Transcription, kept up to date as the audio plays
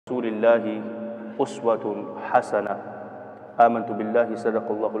رسول الله أسوة حسنة آمنت بالله صدق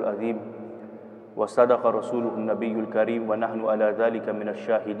الله العظيم وصدق رسوله النبي الكريم ونحن على ذلك من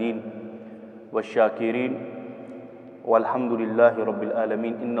الشاهدين والشاكرين والحمد لله رب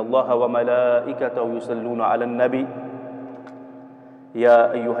العالمين إن الله وملائكته يصلون على النبي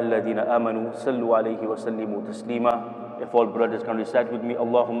يا أيها الذين آمنوا صلوا عليه وسلموا تسليما. If all brothers can recite with me,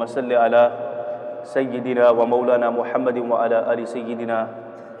 اللهم صل على سيدنا ومولانا محمد وعلى آل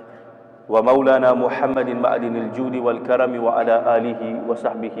سيدنا ومولانا محمد معدن الجود والكرم وعلى آله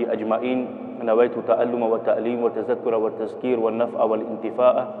وصحبه أجمعين. نويت تعلم والتعليم والتذكر والتذكير والنفع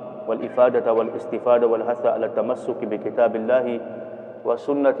والانتفاع والإفادة والاستفادة والحث على التمسك بكتاب الله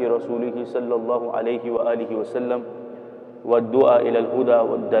وسنة رسوله صلى الله عليه وآله وسلم والدعاء إلى الهدى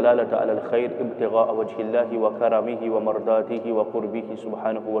والدلالة على الخير ابتغاء وجه الله وكرمه ومرضاته وقربه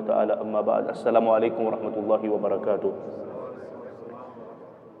سبحانه وتعالى. أما بعد. السلام عليكم ورحمة الله وبركاته.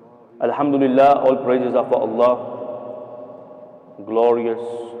 Alhamdulillah, all praises are for Allah. Glorious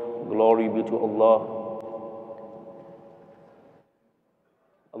glory be to Allah.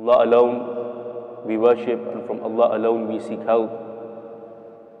 Allah alone we worship, and from Allah alone we seek help.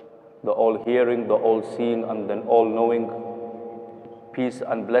 The all-hearing, the all-seeing, and then all-knowing. Peace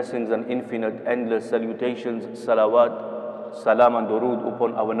and blessings and infinite, endless salutations, salawat, salam and durood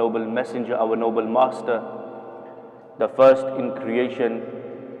upon our noble messenger, our noble master, the first in creation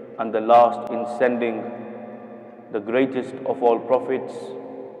and the last in sending, the greatest of all prophets,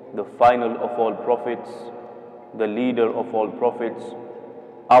 the final of all prophets, the leader of all prophets,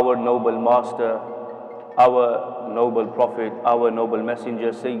 our noble master, our noble prophet, our noble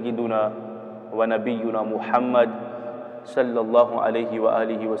messenger, Sayyiduna wa Nabiyyuna Muhammad sallallahu alayhi wa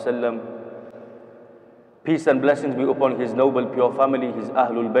alihi wa sallam. Peace and blessings be upon his noble pure family, his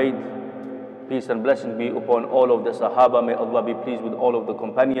Ahlul Bayt. Peace and blessings be upon all of the Sahaba. May Allah be pleased with all of the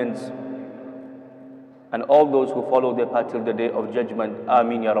companions and all those who follow their path till the day of judgment.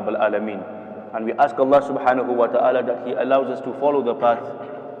 Ameen ya Rabbal Alameen. And we ask Allah subhanahu wa ta'ala that He allows us to follow the path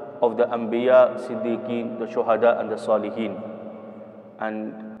of the Anbiya, Siddiqeen, the Shuhada and the Salihin.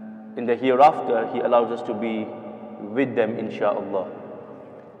 And in the hereafter, He allows us to be with them, insha'Allah.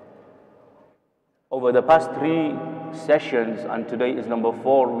 Over the past 3 sessions, and today is number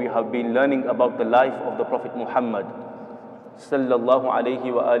 4, we have been learning about the life of the Prophet Muhammad sallallahu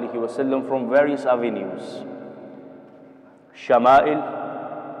alayhi wa alihi wa sallam from various avenues.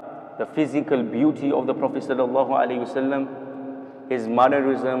 Shamail, the physical beauty of the Prophet sallallahu alayhi wa sallam, his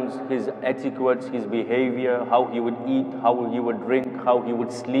mannerisms, his etiquettes, his behavior, how he would eat, how he would drink, how he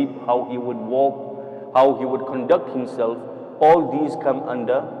would sleep, how he would walk, how he would conduct himself. All these come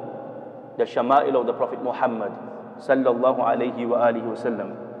under the Shama'il of the Prophet Muhammad sallallahu alayhi wa alihi wa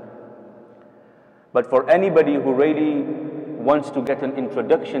sallam. But for anybody who really wants to get an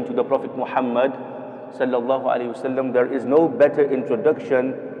introduction to the Prophet Muhammad sallallahu alayhi wa sallam, there is no better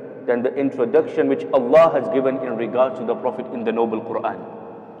introduction than the introduction which Allah has given in regard to the Prophet in the Noble Quran.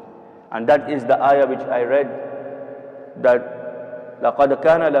 And that is the ayah which I read, that لَقَدْ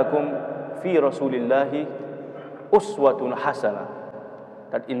كَانَ لَكُمْ في رسول الله أسوة حسنة,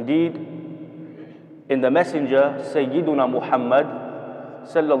 that indeed in the messenger Sayyiduna Muhammad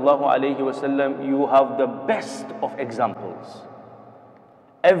sallallahu alayhi wa sallam you have the best of examples.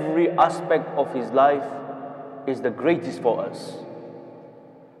 Every aspect of his life is the greatest for us.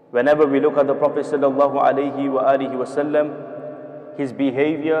 Whenever we look at the Prophet sallallahu alayhi wa alihi wa sallam, his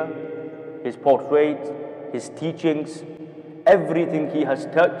behavior, his portrait, his teachings, everything he has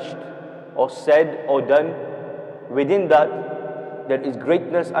touched or said or done, within that there is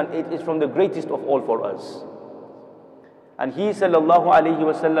greatness, and it is from the greatest of all for us. And he sallallahu alayhi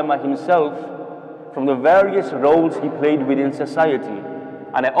wa sallam himself, from the various roles he played within society,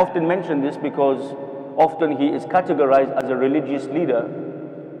 and I often mention this because often he is categorized as a religious leader,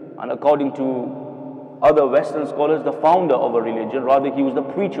 and according to other Western scholars, the founder of a religion. Rather, he was the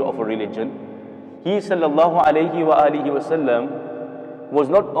preacher of a religion. He sallallahu alayhi wa alihi wa sallam was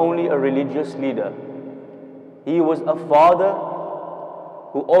not only a religious leader, he was a father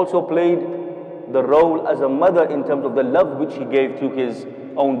who also played the role as a mother in terms of the love which he gave to his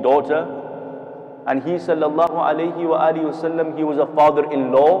own daughter. And he sallallahu alayhi wa alihi wa sallam, he was a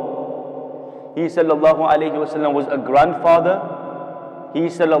father-in-law. He sallallahu alayhi wa sallam was a grandfather. He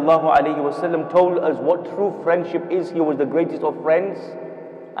sallallahu alayhi wa sallam told us what true friendship is. He was the greatest of friends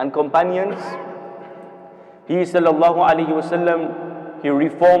and companions. He sallallahu alayhi wa sallam, he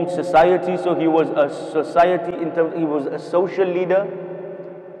reformed society, so he was a society in terms, he was a social leader.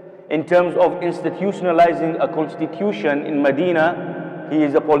 In terms of institutionalizing a constitution in Medina, he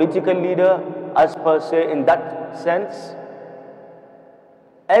is a political leader as per se in that sense.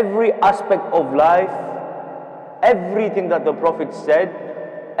 every aspect of life, everything that the Prophet said,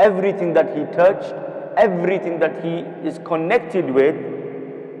 everything that he touched, everything that he is connected with,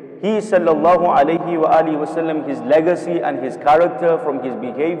 he sallallahu alayhi wa alihi wasallam, his legacy and his character, from his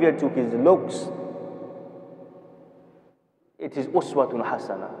behavior to his looks, it is uswatun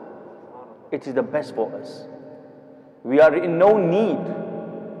hasana. It is the best for us. We are in no need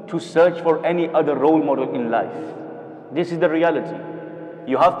to search for any other role model in life. This is the reality.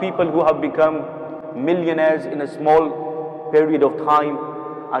 You have people who have become millionaires in a small period of time,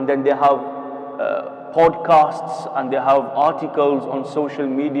 and then they have podcasts and they have articles on social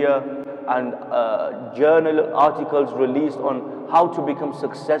media and journal articles released on how to become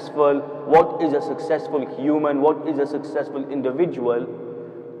successful, what is a successful human, what is a successful individual.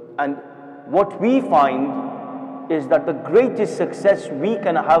 And what we find is that the greatest success we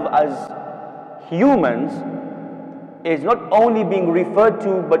can have as humans is not only being referred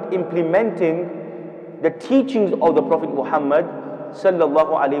to, but implementing the teachings of the Prophet Muhammad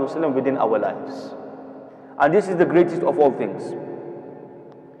sallallahu alaihi wasallam within our lives. And this is the greatest of all things.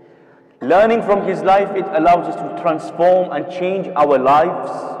 Learning from his life, it allows us to transform and change our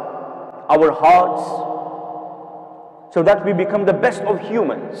lives, our hearts, so that we become the best of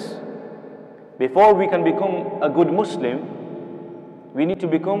humans. Before we can become a good Muslim, we need to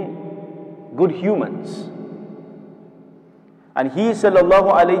become good humans. And he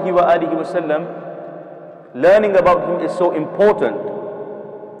sallallahu alayhi wa alihi wasallam, learning about him is so important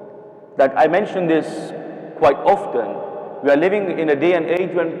that I mention this quite often. We are living in a day and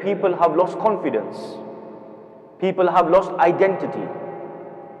age when people have lost confidence. People have lost identity.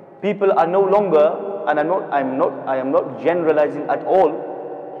 People are no longer, and I am not generalizing at all,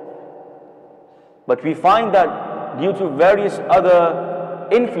 but we find that due to various other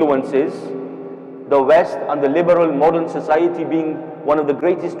influences, the West and the liberal modern society being one of the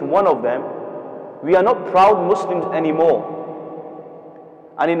greatest one of them, we are not proud Muslims anymore.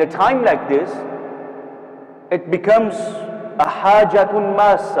 And in a time like this, it becomes a hajatun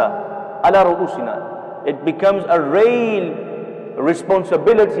massa ala ru'usina. It becomes a real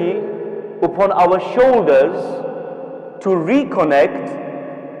responsibility upon our shoulders to reconnect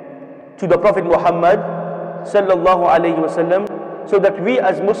to the Prophet Muhammad sallallahu alayhi wasallam, so that we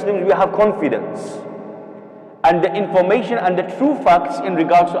as Muslims, we have confidence and the information and the true facts in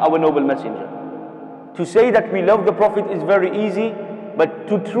regards to our noble messenger. To say that we love the Prophet is very easy, but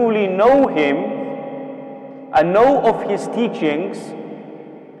to truly know him and know of his teachings,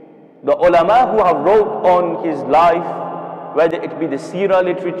 the ulama who have wrote on his life, whether it be the seerah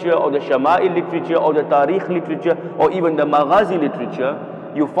literature or the shama'il literature or the tarikh literature or even the maghazi literature,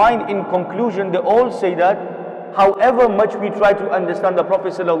 you find in conclusion they all say that however much we try to understand the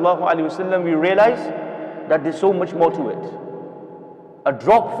Prophet sallallahu alaihi wasallam, we realize that there's so much more to it. A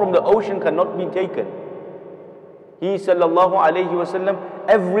drop from the ocean cannot be taken. He sallallahu alaihi wasallam,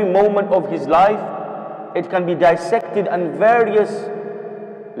 every moment of his life, it can be dissected and various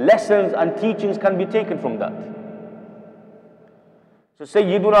lessons and teachings can be taken from that. So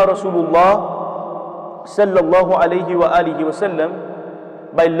Sayyiduna Rasulullah sallallahu alaihi wa alihi wasallam,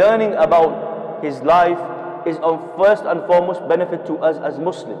 by learning about his life, is of first and foremost benefit to us as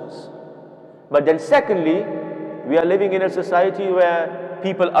Muslims. But then secondly, we are living in a society where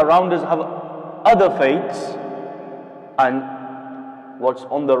people around us have other faiths, and what's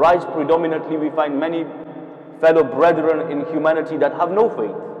on the rise predominantly, we find many fellow brethren in humanity that have no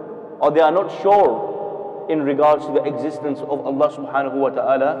faith, or they are not sure in regards to the existence of Allah subhanahu wa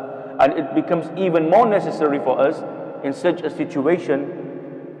ta'ala, and it becomes even more necessary for us in such a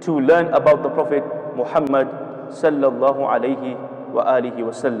situation to learn about the Prophet Muhammad sallallahu alayhi wa alihi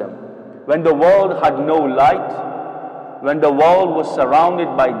wasallam. When the world had no light, when the world was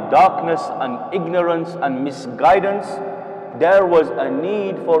surrounded by darkness and ignorance and misguidance, there was a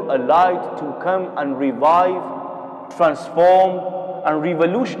need for a light to come and revive, transform and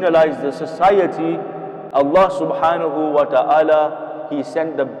revolutionize the society. Allah subhanahu wa ta'ala, He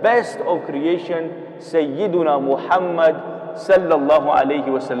sent the best of creation, Sayyiduna Muhammad sallallahu alayhi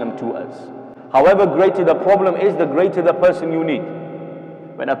wasallam, to us. However greater the problem is, the greater the person you need.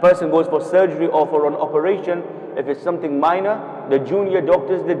 When a person goes for surgery or for an operation, if it's something minor, the junior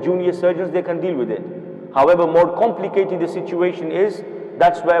doctors, the junior surgeons, they can deal with it. However more complicated the situation is,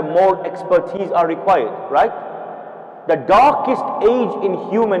 that's where more expertise are required, right? The darkest age in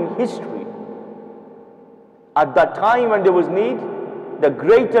human history, at that time when there was need, the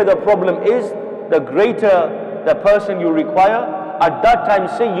greater the problem is, the greater the person you require. At that time,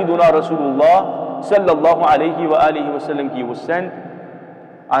 Sayyiduna Rasulullah sallallahu alayhi wa alihi wasallam, he was sent,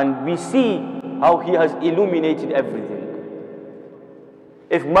 and we see how he has illuminated everything.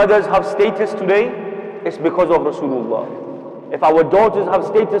 If mothers have status today, it's because of Rasulullah. If our daughters have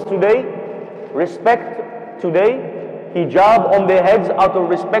status today, respect today, hijab on their heads out of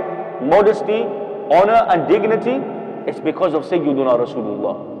respect, modesty, honor and dignity, it's because of Sayyiduna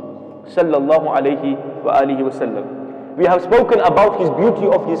Rasulullah sallallahu alayhi wa alihi wasallam. We have spoken about his beauty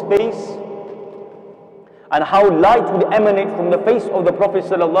of his face and how light would emanate from the face of the Prophet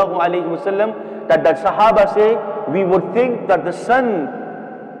sallallahu alayhi wasallam, that Sahaba say we would think that the sun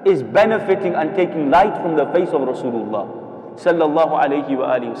is benefiting and taking light from the face of Rasulullah sallallahu alayhi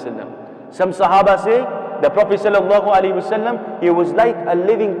wa alihi wasallam. Some Sahaba say the Prophet sallallahu alayhi wasallam, he was like a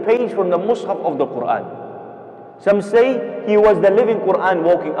living page from the Mus'haf of the Quran. Some say he was the living Quran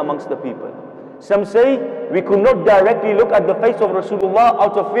walking amongst the people. Some say we could not directly look at the face of Rasulullah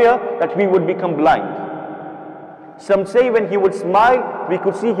out of fear that we would become blind. Some say when he would smile, we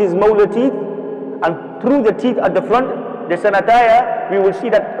could see his molar teeth, and through the teeth at the front, the sanataya, we would see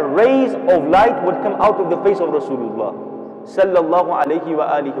that rays of light would come out of the face of Rasulullah sallallahu alayhi wa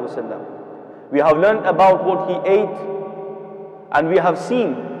alihi wasallam. We have learned about what he ate, and we have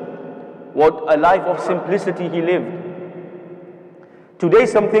seen what a life of simplicity he lived. Today,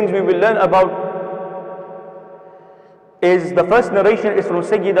 some things we will learn about is the first narration is from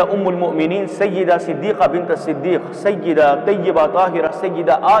Sayyida Ummul Mu'mineen, Sayyida Siddiqa bint as-Siddiq, Sayyida Tayyiba Tahira,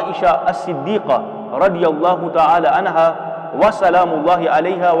 Sayyida Aisha as-Siddiqa radiyallahu ta'ala anha, wa salamullahi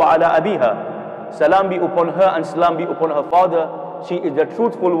alayha wa ala abiha. Salam be upon her and salam be upon her father. She is the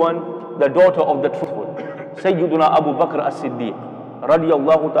truthful one, the daughter of the truthful. Sayyiduna Abu Bakr as-Siddiq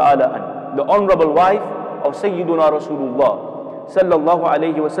radiyallahu ta'ala anha, the honorable wife of Sayyiduna Rasulullah sallallahu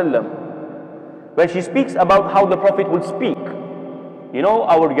alayhi wa sallam. When she speaks about how the Prophet would speak, you know,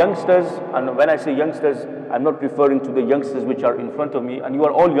 our youngsters, and when I say youngsters, I'm not referring to the youngsters which are in front of me, and you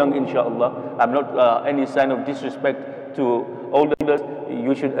are all young inshallah. I'm not any sign of disrespect to older.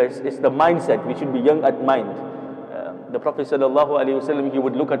 You should, it's the mindset, we should be young at mind. The Prophet sallallahu alaihi wasallam, he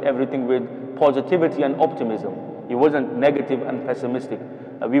would look at everything with positivity and optimism. He wasn't negative and pessimistic.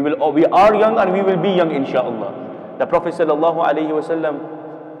 We are young and we will be young inshallah. The Prophet sallallahu alaihi wasallam,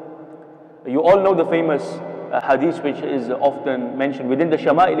 you all know the famous hadith which is often mentioned. Within the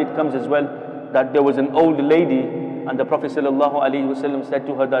Shama'il it comes as well, that there was an old lady and the Prophet sallallahu alaihi wasallam said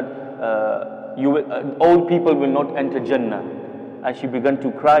to her that old people will not enter Jannah. And she began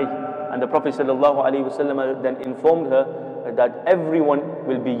to cry. And the Prophet sallallahu alaihi wasallam then informed her that everyone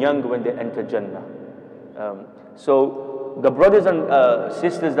will be young when they enter Jannah. So the brothers and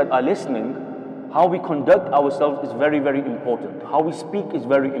sisters that are listening, how we conduct ourselves is very, very important. How we speak is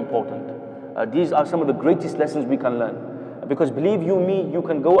very important. These are some of the greatest lessons we can learn. Because believe you me, you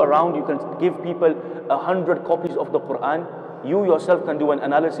can go around, you can give people 100 copies of the Quran. You yourself can do an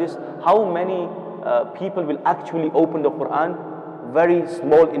analysis. How many people will actually open the Quran? Very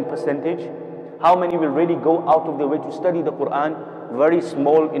small in percentage. How many will really go out of their way to study the Quran? Very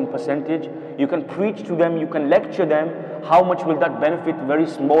small in percentage. You can preach to them, you can lecture them. How much will that benefit? Very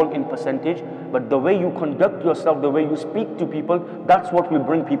small in percentage. But the way you conduct yourself, the way you speak to people, that's what will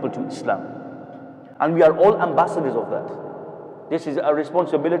bring people to Islam. And we are all ambassadors of that. This is a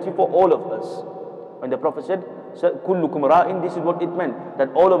responsibility for all of us. When the Prophet said, "Kullukum ra'in," this is what it meant, that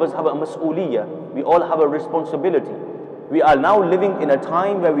all of us have a mas'uliyah. We all have a responsibility. We are now living in a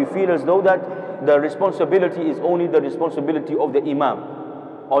time where we feel as though that the responsibility is only the responsibility of the Imam,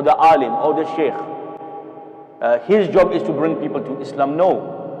 or the Alim, or the Sheikh. His job is to bring people to Islam.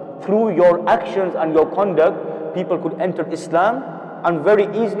 No. Through your actions and your conduct, people could enter Islam, and very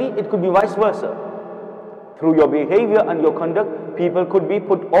easily it could be vice versa. Through your behavior and your conduct, people could be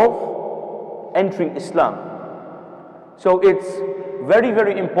put off entering Islam. So it's very,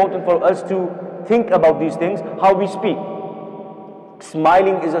 very important for us to think about these things, how we speak.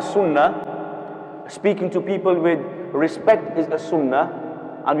 Smiling is a sunnah. Speaking to people with respect is a sunnah.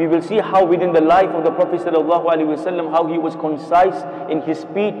 And we will see how within the life of the Prophet ﷺ, how he was concise in his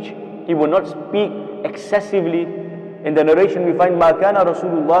speech. He would not speak excessively. In the narration we find, مَا كَانَ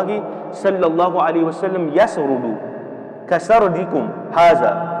رَسُولُ اللَّهِ صَلَّى اللَّهُ عَلَيْهِ وَسَلَّمْ يَسْرُدُ كَسَرْدِكُمْ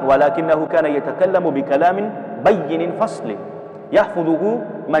هَذَا وَلَكِنَّهُ كَانَ يَتَكَلَّمُ بِكَلَامٍ بَيِّنٍ فَصْلٍ يَحْفُظُهُ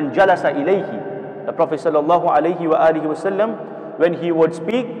مَنْ جَلَسَ إِلَيْهِ. The Prophet sallallahu alayhi wa alihi wasallam, when he would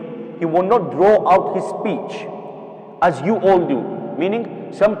speak, he would not draw out his speech as you all do. Meaning,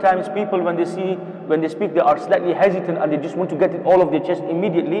 sometimes people when they speak, they are slightly hesitant and they just want to get it all off their chest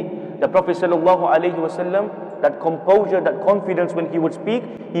immediately. The Prophet sallallahu alayhi wasallam, that composure, that confidence when he would speak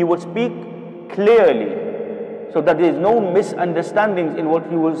clearly, so that there is no misunderstandings in what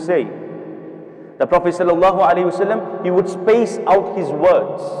he will say. The Prophet sallallahu alayhi wasallam, he would space out his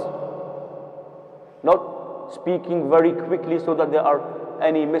words, not speaking very quickly so that there are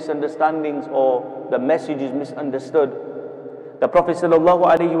any misunderstandings or the message is misunderstood. The Prophet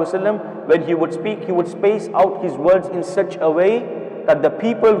ﷺ, when he would speak, he would space out his words in such a way that the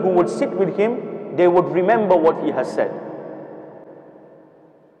people who would sit with him, they would remember what he has said.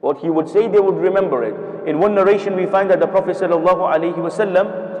 What he would say, they would remember it. In one narration we find that the Prophet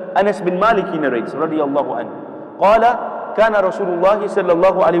ﷺ, Anas bin Malik, he narrates, radiyallahu anhu, قال كان رسول الله صلى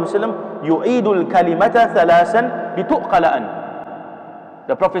الله عليه وسلم يعيد الكلمة ثلاثا لتؤقل عنه.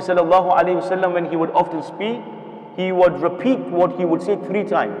 The Prophet ﷺ, when he would often speak, he would repeat what he would say 3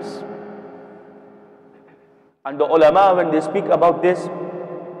 times. And the ulama, when they speak about this,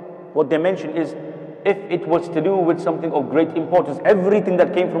 what they mention is, if it was to do with something of great importance, everything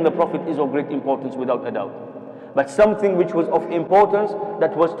that came from the Prophet is of great importance without a doubt. But something which was of importance,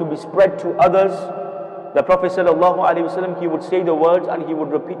 that was to be spread to others, the Prophet ﷺ, he would say the words and he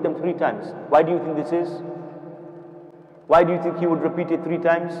would repeat them 3 times. Why do you think this is? Why do you think he would repeat it 3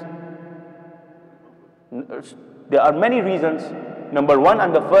 times? There are many reasons. Number one,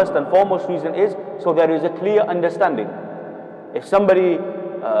 and the first and foremost reason is, so there is a clear understanding. If somebody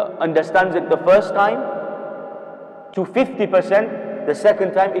understands it the first time to 50%, the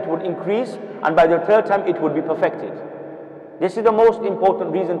second time it would increase, and by the third time it would be perfected. This is the most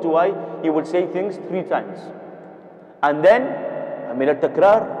important reason to why he would say things 3 times. And then, min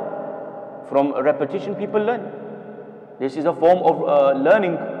at-takrar, from repetition people learn. This is a form of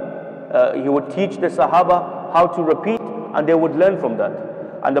learning. He would teach the Sahaba how to repeat, and they would learn from that.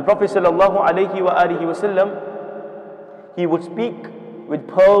 And the Prophet ﷺ, he would speak with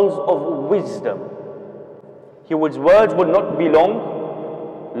pearls of wisdom. His words would not be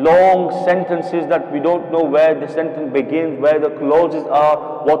long sentences that we don't know where the sentence begins, where the clauses are,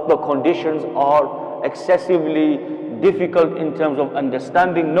 what the conditions are, excessively difficult in terms of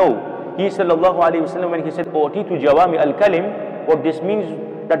understanding. No. He ﷺ, when he said, "Utitu jawami al-kalim," what this means,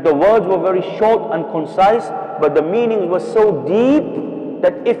 that the words were very short and concise, but the meaning was so deep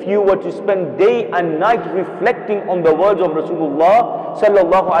that if you were to spend day and night reflecting on the words of Rasulullah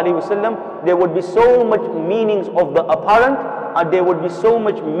sallallahu alaihi wasallam, there would be so much meanings of the apparent, and there would be so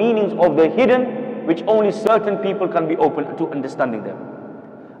much meanings of the hidden, which only certain people can be open to understanding them.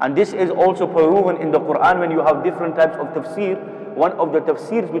 And this is also proven in the Quran when you have different types of tafsir. One of the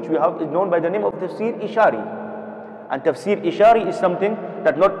tafsirs which we have is known by the name of tafsir ishari. And tafsir ishari is something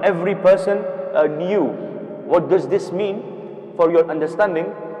that not every person knew. What does this mean? For your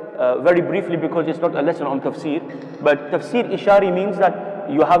understanding, very briefly, because it's not a lesson on tafsir, but tafsir ishari means that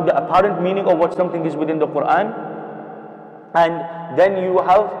you have the apparent meaning of what something is within the Quran, and then you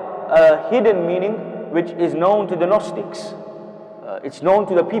have a hidden meaning which is known to the Gnostics. It's known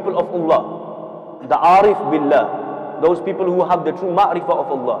to the people of Allah, the Arif Billah, those people who have the true ma'rifah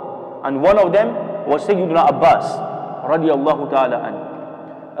of Allah. And one of them was Sayyidina Abbas radiyallahu ta'ala an.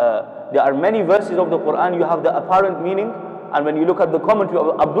 There are many verses of the Quran, you have the apparent meaning, and when you look at the commentary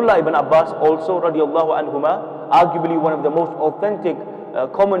of Abdullah ibn Abbas also radiyallahu anhuma, arguably one of the most authentic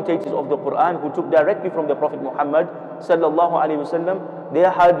commentators of the Quran, who took directly from the Prophet Muhammad sallallahu alaihi wasallam, they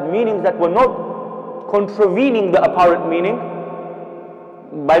had meanings that were not contravening the apparent meaning.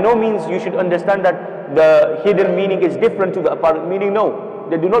 By no means you should understand that the hidden meaning is different to the apparent meaning. No,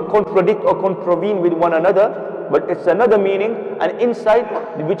 they do not contradict or contravene with one another, but it's another meaning, an insight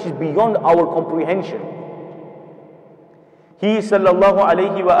which is beyond our comprehension. He sallallahu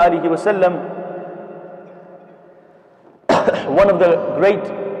alayhi wa alihi wa sallam, one of the great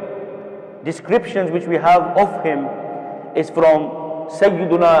descriptions which we have of him is from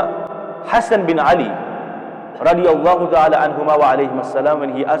Sayyiduna Hassan bin Ali radiyallahu ta'ala anhuma wa alayhim as-salam,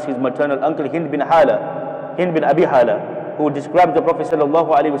 when he asked his maternal uncle Hind bin Abi Hala, who described the Prophet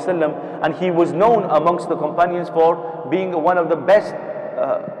sallallahu alayhi wasallam, and he was known amongst the companions for being one of the best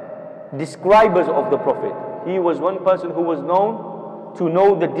describers of the Prophet. He was one person who was known to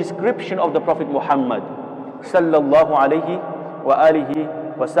know the description of the Prophet Muhammad sallallahu alayhi wa alihi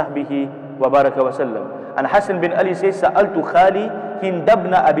wa sahbihi wa baraka wa sallam. And Hassan bin Ali says, "Sa'altu khali Hind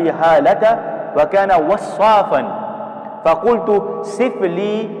ibn Abi Halata وكان وصافا فقلت صف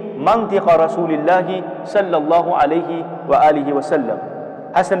لي منطق رسول الله صلى الله عليه وآله وسلم."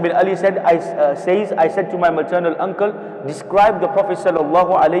 Hassan bin Ali said, I said to my maternal uncle, describe the Prophet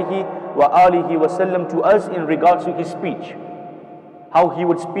sallallahu alaihi wa alihi wasallam to us in regards to his speech, how he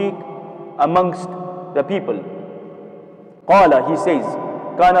would speak amongst the people. Qala, he says,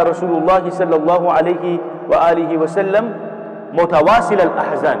 كان رسول الله صلى الله عليه وآله وسلم متواصل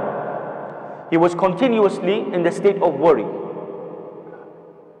الأحزان. He was continuously in the state of worry.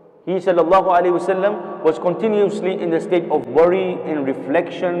 He sallallahu alayhi wasallam was continuously in the state of worry, in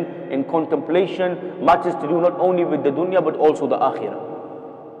reflection, in contemplation, matters to do not only with the dunya but also the akhirah.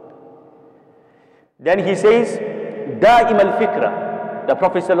 Then he says, Da'im al-fikra. The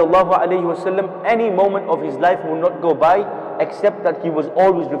Prophet sallallahu alaihi wasallam, any moment of his life will not go by except that he was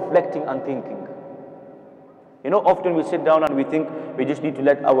always reflecting and thinking. You know, often we sit down and we think we just need to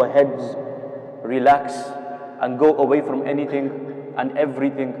let our heads relax and go away from anything and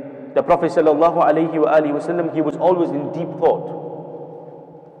everything. The Prophet sallallahu alaihi wasallam, he was always in deep thought.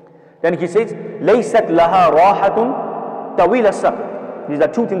 Then he says, لَيْسَتْ لَهَا رَاحَةٌ طَوِيلَ السَّقْرِ. These are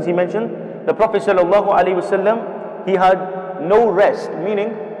two things he mentioned. The Prophet sallallahu alaihi wasallam, he had no rest, meaning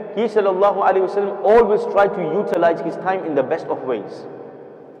he sallallahu alaihi wasallam always tried to utilize his time in the best of ways.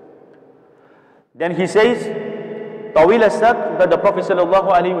 Then he says, طَوِيلَ السَّقْرِ, that the Prophet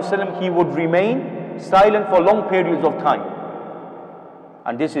sallallahu alaihi wasallam, he would remain silent for long periods of time.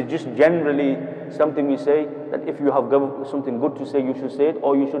 And this is just generally something we say, that if you have something good to say, you should say it,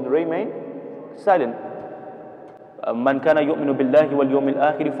 or you should remain silent. Man kana yu'minu billahi wal yawmil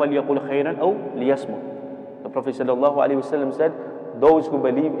akhir falyaqul khayran aw liyasmut. The Prophet sallallahu alaihi wasallam said, those who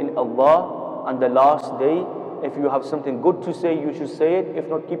believe in Allah and the last day, if you have something good to say, you should say it. If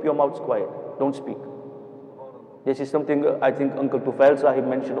not, keep your mouths quiet. Don't speak. This is something I think Uncle Tufail Sahib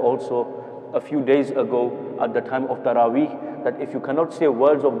mentioned also a few days ago at the time of Taraweeh, that if you cannot say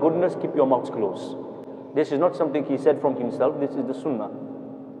words of goodness, keep your mouths closed. This is not something he said from himself, this is the sunnah.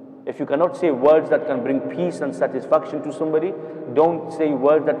 If you cannot say words that can bring peace and satisfaction to somebody, don't say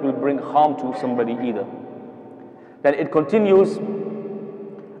words that will bring harm to somebody either. Then it continues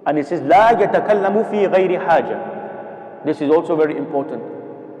and it says, لا يتكلم في غير حاجة. This is also very important.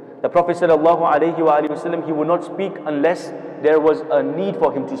 The Prophet sallallahu alaihi wasallam, he would not speak unless there was a need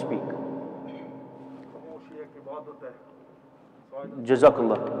for him to speak.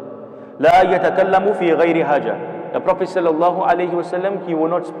 Jazakallah. La yatakallamu fi ghayri haja. The Prophet sallallahu alaihi wasallam, he will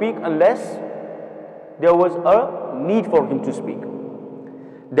not speak unless there was a need for him to speak.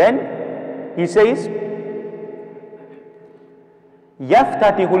 Then he says,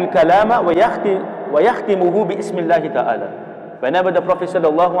 yaftatihu al-kalama wa yakhtimuhu bi ismillahi ta'ala. Whenever the Prophet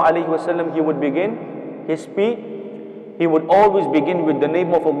sallallahu alaihi wasallam, he would begin his speech, he would always begin with the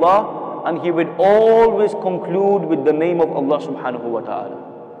name of Allah, and he would always conclude with the name of Allah subhanahu wa ta'ala.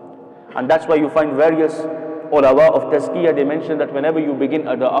 And that's why you find various ulama of tazkiyah, they mention that whenever you begin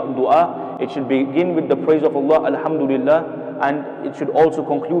a dua, it should begin with the praise of Allah, alhamdulillah, and it should also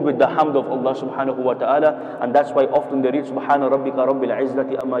conclude with the hamd of Allah subhanahu wa ta'ala. And that's why often they read subhana rabbika rabbil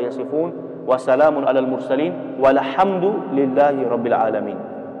izzati amma yasifun wa salamun ala al-mursaleen walhamdu lillahi rabbil alameen.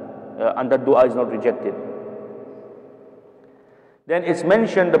 And that dua is not rejected. Then it's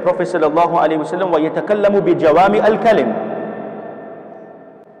mentioned the Prophet sallallahu alaihi wasallam وَيَتَكَلَّمُ بِجَوَامِ الْكَلِمِ.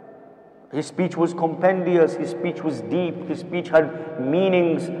 His speech was compendious, his speech was deep, his speech had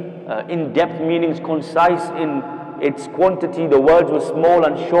meanings, in-depth meanings, concise in its quantity. The words were small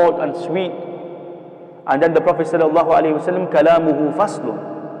and short and sweet. And then the Prophet sallallahu alaihi wasallam كَلَامُهُ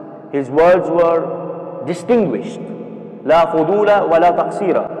فَصْلٌ. His words were distinguished. لَا فُضُولَ وَلَا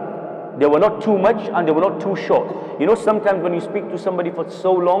تَقْصِيرًا. They were not too much and they were not too short. You know, sometimes when you speak to somebody for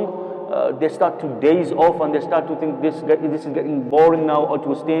so long, they start to daze off and they start to think this is getting boring now, or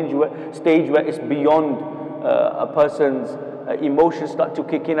to a stage where it's beyond a person's emotions start to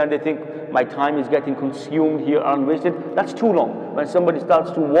kick in and they think my time is getting consumed here and wasted. That's too long. When somebody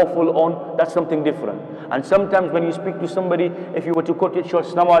starts to waffle on, that's something different. And sometimes when you speak to somebody, if you were to cut it short,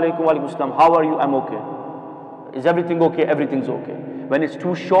 Assalamu alaikum wa alaikum assalam, how are you? I'm okay. Is everything okay? Everything's okay. When it's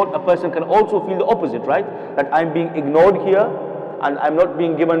too short, a person can also feel the opposite, right? That I'm being ignored here and I'm not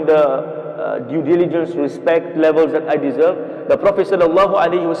being given the due diligence, respect levels that I deserve. The Prophet sallallahu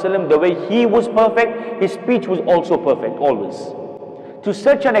alaihi wasallam, the way he was perfect, his speech was also perfect, always. To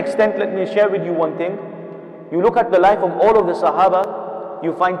such an extent, let me share with you one thing. You look at the life of all of the Sahaba,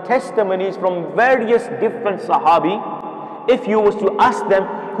 you find testimonies from various different Sahabi. If you was to ask them,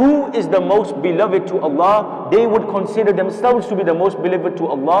 who is the most beloved to Allah, they would consider themselves to be the most beloved to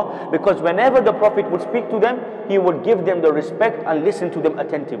Allah, because whenever the Prophet would speak to them, he would give them the respect and listen to them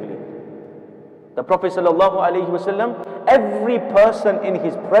attentively. The Prophet sallallahu alaihi wasallam, every person in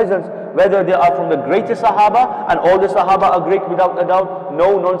his presence, whether they are from the greatest Sahaba, and all the Sahaba are great without a doubt,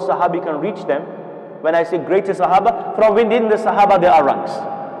 no non-Sahabi can reach them. When I say greatest Sahaba, from within the Sahaba there are ranks.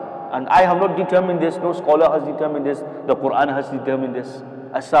 And I have not determined this, no scholar has determined this, the Quran has determined this.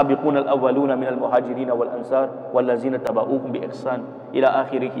 السابقون الأولون من المهاجرين والأنصار والذين تبعوهم بإحسان إلى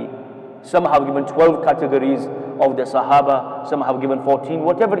آخره. Some have given 12 categories of the Sahaba, some have given 14,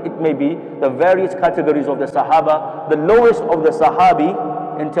 whatever it may be, the various categories of the Sahaba. The lowest of the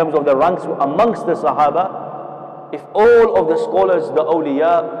Sahabi in terms of the ranks amongst the Sahaba If all of the scholars, the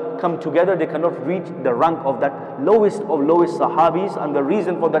awliya, come together, they cannot reach the rank of that lowest of lowest sahabis. And the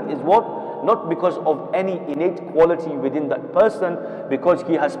reason for that is what? Not because of any innate quality within that person, because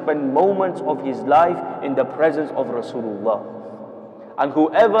he has spent moments of his life in the presence of Rasulullah. And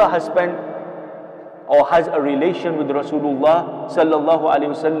whoever has spent or has a relation with Rasulullah sallallahu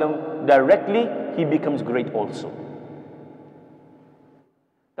alaihi wasallam directly, he becomes great also.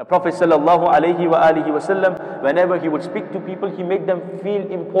 The Prophet sallallahu alaihi wasallam, whenever he would speak to people, he made them feel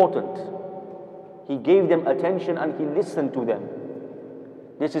important. He gave them attention and he listened to them.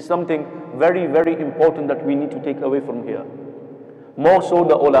 This is something very, very important that we need to take away from here. More so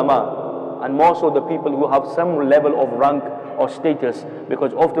the ulama, and more so the people who have some level of rank or status,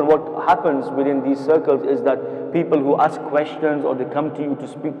 because often what happens within these circles is that people who ask questions or they come to you to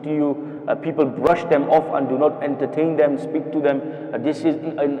speak to you, people brush them off and do not entertain them, speak to them. This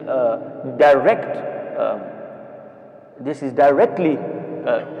is directly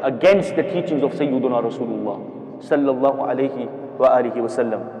against the teachings of Sayyiduna Rasulullah sallallahu alayhi wa alihi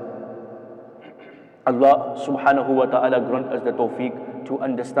wasallam. Allah subhanahu wa ta'ala grant us the tawfiq to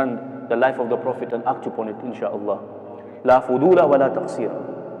understand the life of the Prophet and act upon it, insha'Allah. La fudula wa la taqsir.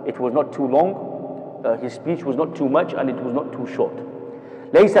 It was not too long, his speech was not too much, and it was not too short.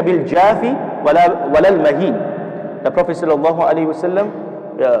 Laysa bil jafi wa la al mahin. The Prophet sallallahu alayhi wa sallam,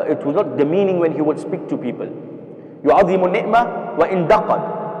 it was not demeaning when he would speak to people. Yu'adhimu ni'ma wa in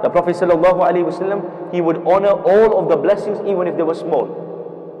daqad. The Prophet sallallahu alayhi wa sallam, he would honor all of the blessings even if they were small.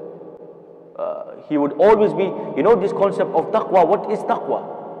 He would always be, this concept of taqwa. What is taqwa?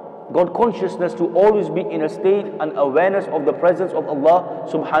 God consciousness, to always be in a state and awareness of the presence of Allah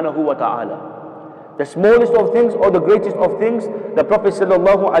subhanahu wa ta'ala. The smallest of things or the greatest of things, the Prophet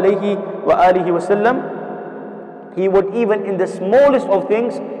sallallahu alayhi wa alihi wasallam, he would, even in the smallest of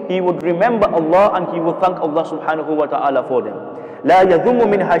things, he would remember Allah and he would thank Allah subhanahu wa ta'ala for them. لا يذم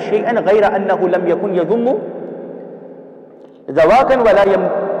منها شيئا غير أنه لم يكن يذم ذواكا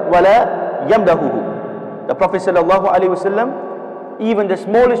ولا يمدحه. The Prophet sallallahu alaihi wasallam, even the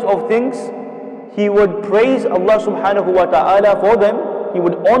smallest of things, he would praise Allah subhanahu wa ta'ala for them. He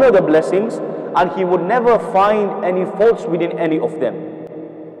would honor the blessings, and he would never find any faults within any of them.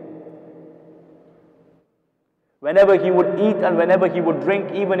 Whenever he would eat and whenever he would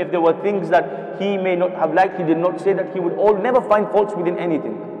drink, even if there were things that he may not have liked, he did not say that he would never find faults within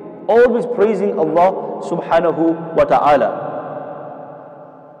anything. Always praising Allah subhanahu wa ta'ala.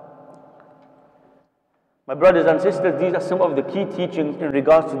 My brothers and sisters, these are some of the key teachings in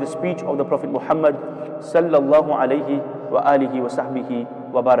regards to the speech of the Prophet Muhammad sallallahu alayhi wa alihi wa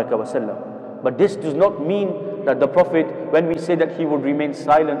sahbihi wa baraka wa sallam. But this does not mean that the Prophet, when we say that he would remain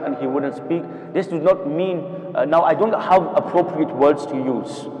silent and he wouldn't speak, this does not mean, now I don't have appropriate words to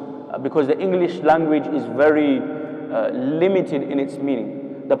use because the English language is very limited in its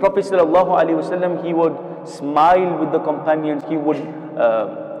meaning. The Prophet sallallahu alayhi wa sallam, he would smile with the companions, he would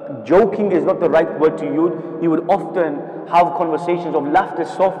joking is not the right word to use. He would often have conversations of laughter,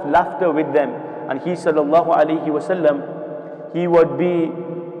 soft laughter with them. And he sallallahu alayhi wasallam, he would be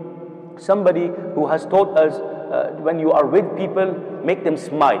somebody who has taught us when you are with people, make them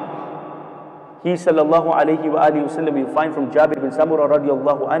smile. He sallallahu alayhi wa alihi wasallam, you find from Jabir bin Samurah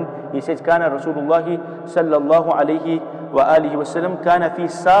radiallahu anh, he says, Kana Rasulullah sallallahu alayhi wa alihi wasallam, Kana fi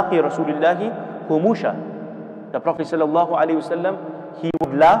saqi Rasulillahi humusha. The Prophet sallallahu alayhi wasallam, he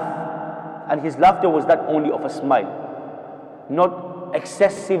would laugh, and his laughter was that only of a smile, not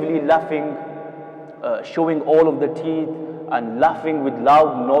excessively laughing, showing all of the teeth and laughing with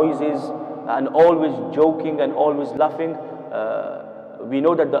loud noises and always joking and always laughing. We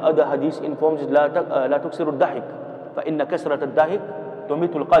know that the other hadith informs لا تكسر الضحك فإن كسرة الضحك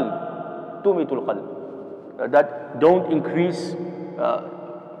تميت القلب. That don't increase,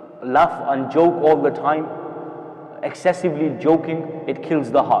 laugh and joke all the time. Excessively joking, it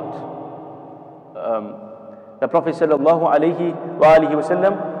kills the heart. The Prophet sallallahu alayhi wa alihi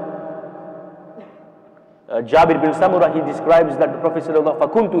wasallam, Jabir bin Samurah, he describes that the Prophet sallallahu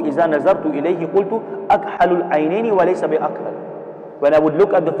فَكُنْتُ إِذَا نَزَرْتُ إِلَيْهِ قُلْتُ أَكْحَلُ الْعَيْنَيْنِ وَلَيْسَ بِأَكْحَلِ. When I would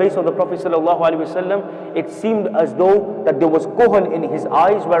look at the face of the Prophet sallallahu alayhi wasallam, it seemed as though that there was kohol in his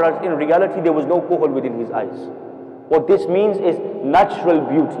eyes, whereas in reality there was no kohol within his eyes. What this means is natural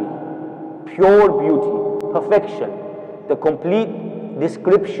beauty, pure beauty, perfection. The complete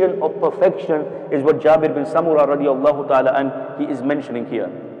description of perfection is what Jabir bin Samurah radiallahu ta'ala and he is mentioning here.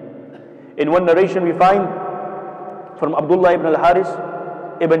 In one narration we find from Abdullah ibn al-Haris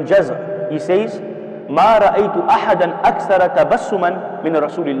ibn Jazr, he says, ما رأيت أحدا أكثر تبسما من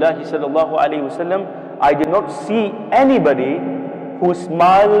رسول الله صلى الله عليه وسلم. I did not see anybody who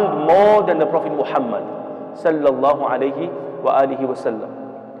smiled more than the Prophet Muhammad sallallahu alayhi wa alihi wasallam.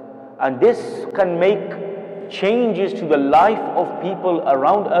 And this can make changes to the life of people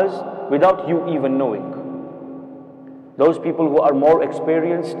around us without you even knowing. Those people who are more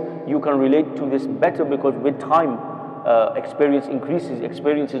experienced, you can relate to this better, because with time, experience increases.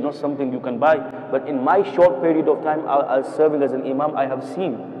 Experience is not something you can buy. But in my short period of time as serving as an imam, I have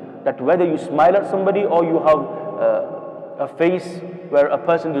seen that whether you smile at somebody or you have a face where a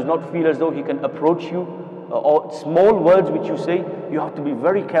person does not feel as though he can approach you, or small words which you say, you have to be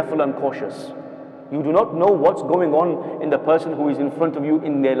very careful and cautious. You do not know what's going on in the person who is in front of you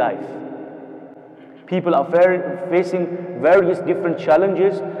in their life. People are facing various different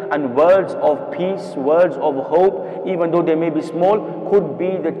challenges, and words of peace, words of hope, even though they may be small, could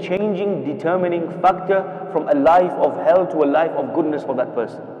be the changing, determining factor from a life of hell to a life of goodness for that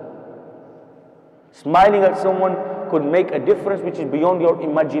person. Smiling at someone could make a difference which is beyond your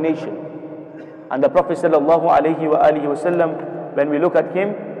imagination. And the Prophet sallallahu alaihi wasallam, when we look at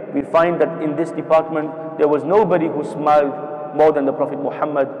him, we find that in this department there was nobody who smiled more than the Prophet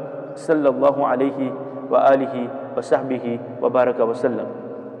Muhammad sallallahu alaihi wa alihi wa sahbihi wa baraka wa sallam.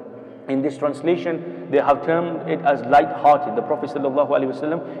 In this translation, they have termed it as light-hearted. The Prophet sallallahu alaihi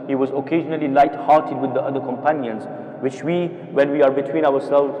wasallam, he was occasionally light-hearted with the other companions, which we, when we are between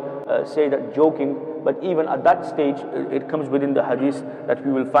ourselves, say that joking. But even at that stage, it comes within the hadith that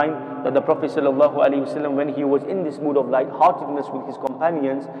we will find that the Prophet sallallahu alaihi wasallam, when he was in this mood of light-heartedness with his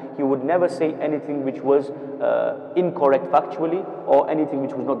companions, he would never say anything which was incorrect factually, or anything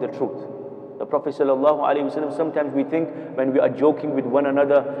which was not the truth. The Prophet sallallahu alaihi wasallam, sometimes we think when we are joking with one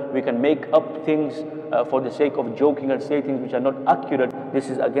another, we can make up things for the sake of joking and say things which are not accurate. This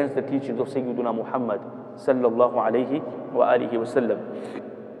is against the teachings of Sayyiduna Muhammad sallallahu alaihi wa alihi wasallam.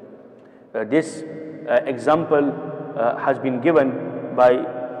 This example has been given by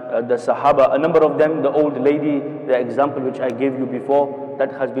the Sahaba, a number of them. The old lady, the example which I gave you before,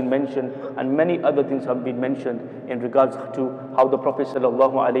 that has been mentioned, and many other things have been mentioned in regards to how the Prophet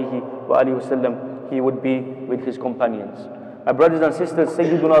sallallahu alaihi wasallam, he would be with his companions. My brothers and sisters,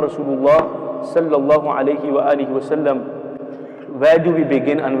 Sayyiduna Rasulullah sallallahu alaihi wasallam, where do we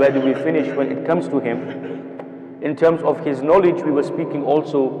begin and where do we finish when it comes to him? In terms of his knowledge, we were speaking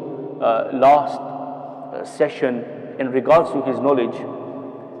also last session in regards to his knowledge,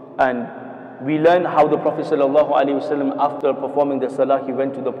 and we learn how the Prophet ﷺ, after performing the salah, he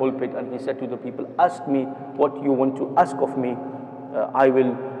went to the pulpit and he said to the people, ask me what you want to ask of me, I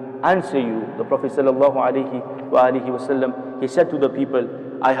will answer you. The Prophet ﷺ, he said to the people,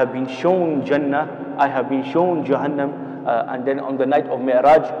 I have been shown Jannah, I have been shown Jahannam. And then on the night of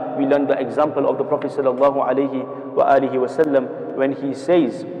Mi'raj, we learn the example of the Prophet ﷺ when he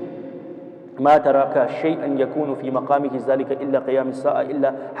says, ما ترك شيئا يكون في مقامه ذلك إلا قيام الساعة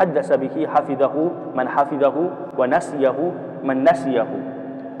إلا حدث به حفظه من حفظه ونسيه من نسيه.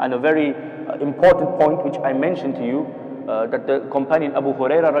 And a very important point which I mentioned to you, that the companion Abu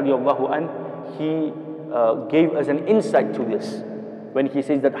Huraira radiallahu anh, he gave us an insight to this when he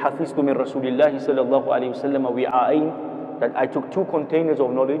says that حفظت من رسول الله صلى الله عليه وسلم وعاءين, that I took two containers of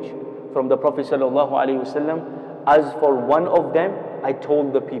knowledge from the Prophet صلى الله عليه وسلم. As for one of them, I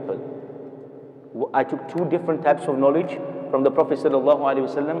told the people. I took two different types of knowledge from the Prophet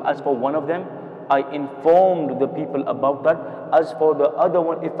ﷺ. As for one of them, I informed the people about that. As for the other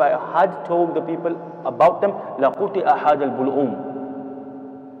one, if I had told the people about them, لَقُطِئَ أَحَدَ الْبُلْعُومِ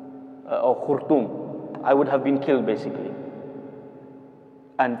or khurtum, I would have been killed basically.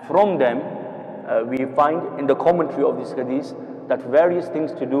 And from them, we find in the commentary of this hadith that various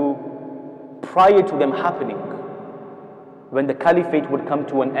things to do prior to them happening. When the caliphate would come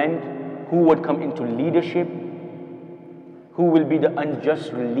to an end, who would come into leadership, who will be the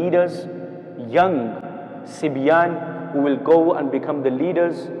unjust leaders, young Sibyan who will go and become the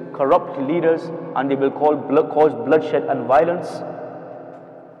leaders, corrupt leaders, and they will cause bloodshed and violence.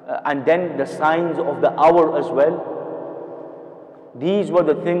 And then the signs of the hour as well. These were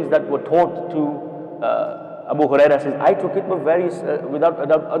the things that were taught to Abu Huraira says, I took it, but various, without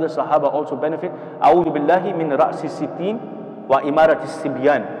other Sahaba also benefit. A'udhu billahi min ra'si sittin wa imarati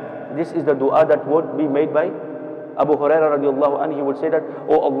sibyan. This is the dua that would be made by Abu Huraira radiallahu anhu. He would say that,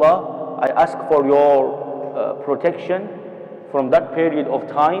 oh Allah, I ask for your protection from that period of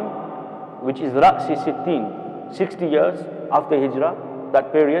time, which is Ra'si Sittin, 60 years after Hijrah,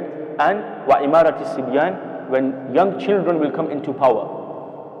 that period, and wa imarati sibyan, when young children will come into power.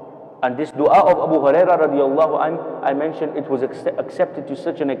 And this dua of Abu Huraira radiallahu anhu, I mentioned it was accepted to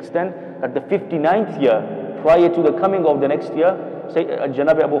such an extent that the 59th year, prior to the coming of the next year,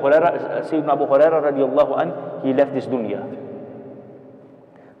 Janab Abu Huraira, Sayyidina Abu Huraira radiallahu anh, he left this dunya.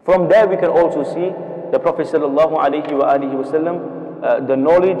 From there we can also see the Prophet sallallahu alaihi wasallam the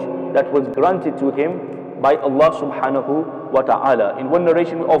knowledge that was granted to him by Allah subhanahu wa ta'ala. In one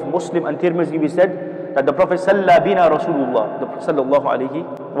narration of Muslim and Tirmidhi, we said that the Prophet salla bina Rasulullah, the Prophet sallallahu alaihi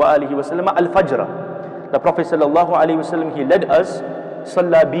wasallam al-fajr. The Prophet sallallahu alaihi wasallam, he led us.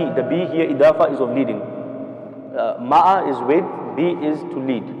 Salla bi, the bi here idafa is of leading. Ma'a is with, bi is to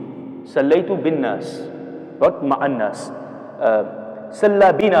lead. Sallaytu bin nas, not ma'an nas.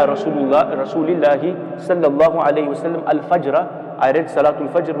 Salla bina Rasulillahi sallallahu alayhi wasallam al-fajr. I read Salatul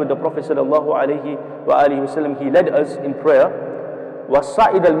Fajr with the Prophet sallallahu alayhi wasallam. He led us in prayer.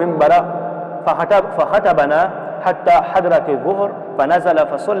 وَالصَّعِدَ الْمِنْبَرَ فَخَتَبَنَا حتى حضرة الظهر فنزل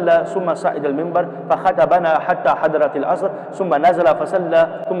فصلى ثم صعد المنبر فخطبنا حتى حضرة العصر ثم نزل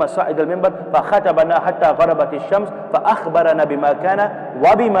فصلى ثم صعد المنبر فخطبنا حتى غربت الشمس فأخبرنا بما كان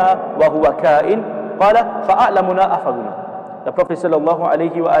وبما وهو كائن قال فأعلمنا أحفظنا. The Prophet sallallahu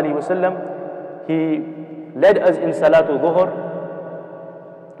alayhi wasallam, he led us in Salatul Dhuhr.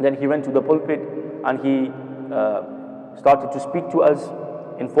 Then he went to the pulpit and he started to speak to us,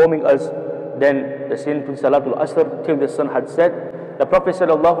 informing us. Then the same to Salatul Asr till the sun had set. The Prophet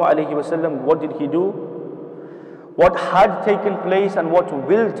sallallahu alaihi wasallam, what did he do? What had taken place and what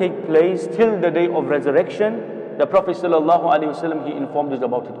will take place till the day of resurrection, the Prophet sallallahu alaihi wasallam, he informed us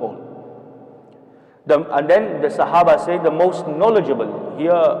about it all. And then the Sahaba say the most knowledgeable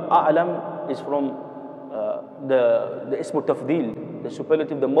here, A'lam is from the Ismu Tafdil, the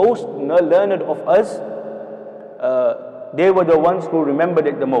superlative, the most learned of us. They were the ones who remembered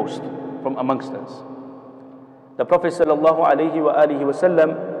it the most from amongst us. The Prophet sallallahu alaihi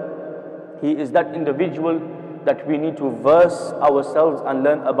wasallam, he is that individual that we need to verse ourselves and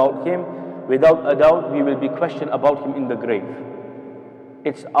learn about him. Without a doubt, we will be questioned about him in the grave.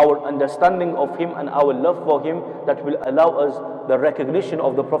 It's our understanding of him and our love for him that will allow us the recognition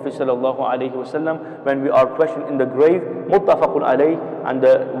of the Prophet sallallahu alaihi wasallam when we are questioned in the grave. Muttafaqun alayh, and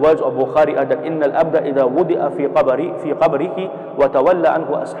the words of Bukhari are that innal abda idha wudi'a fi qabrihi wa tawalla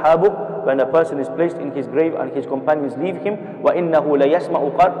anhu ashabuh. When a person is placed in his grave and his companions leave him, wa innahu la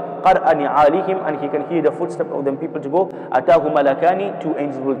yasma'u qar'a ni'alihim, and he can hear the footsteps of them people to go. Atahu malakani, two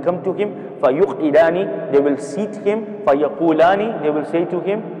angels will come to him. Fayuqidani, they will seat him. Fayaqulani, they will say to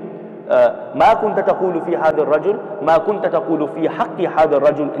him, ما كنت تقول في هذا الرجل ما كنت تقول في حق هذا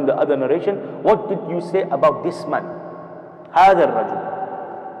الرجل. In the other narration, what did you say about this man? هذا الرجل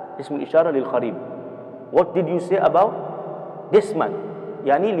اسم الإشارة للقريب. What did you say about this man?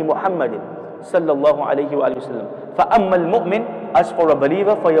 يعني لمحمد صلى الله عليه وآله وسلم. فأما المؤمن, as for a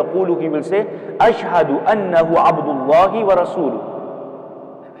believer, فيقول, he will say, أشهد أنه عبد الله ورسوله.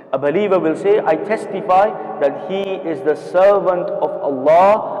 A believer will say, I testify that he is the servant of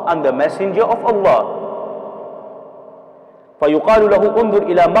Allah and the messenger of Allah. فيقال له انظر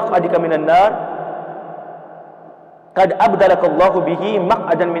إلى مقعدك من النار قد أبدلك الله به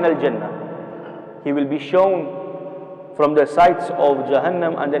مقعدا من الجنة. He will be shown from the sights of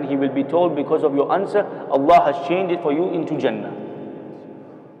Jahannam, and then he will be told, because of your answer, Allah has changed it for you into Jannah.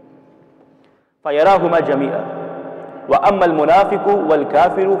 فيراهما جميعا. وأما المنافق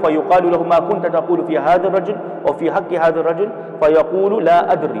والكافر فيقال له ما كنت تقول في هذا الرجل وفي حق هذا الرجل فيقول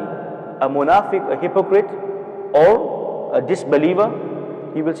لا أدري. A munafiq, a hypocrite, or a disbeliever,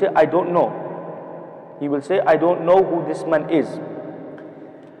 he will say, I don't know. He will say, I don't know who this man is.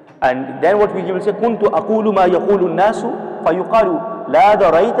 And then what he will say, كنت أقول ما يقول الناس فيقال لا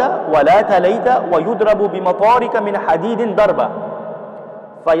دريت ولا تليت ويضرب بمطارك من حديد ضربة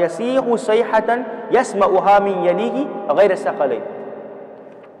فيسيح صيحة يسمعها من يليه غير الثقلين.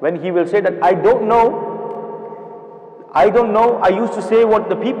 When he will say that I don't know, I used to say what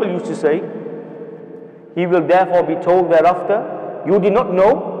the people used to say, he will therefore be told thereafter, you did not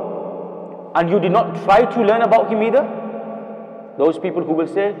know and you did not try to learn about him either. Those people who will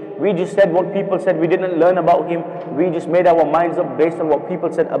say, we just said what people said, we didn't learn about him, we just made our minds up based on what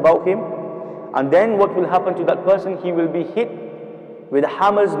people said about him. And then what will happen to that person? He will be hit with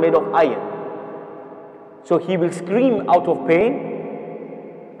hammers made of iron. So he will scream out of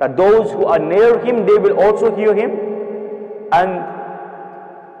pain, that those who are near him, they will also hear him. And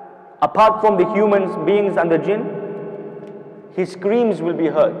apart from the human beings and the jinn, his screams will be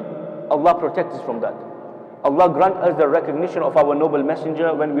heard. Allah protect us from that. Allah grant us the recognition of our noble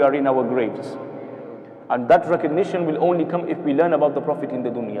messenger when we are in our graves. And that recognition will only come if we learn about the Prophet in the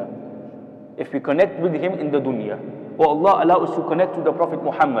dunya, if we connect with him in the dunya. Oh Allah, allow us to connect to the Prophet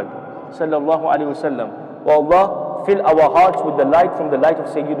Muhammad sallallahu alaihi wasallam. Oh Allah, fill our hearts with the light from the light of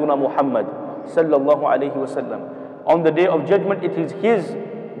Sayyiduna Muhammad sallallahu alaihi wasallam. On the day of judgment, it is his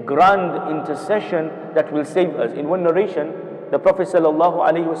grand intercession that will save us. In one narration, the Prophet sallallahu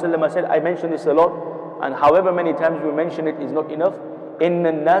alaihi wasallam said, I mention this a lot, and however many times we mention it is not enough. إِنَّ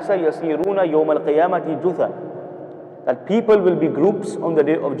النَّاسَ يَسِيرُونَ يَوْمَ الْقِيَامَةِ جُثًى. That people will be groups on the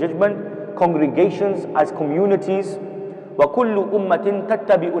day of judgment, congregations as communities. وَكُلُّ أُمَّةٍ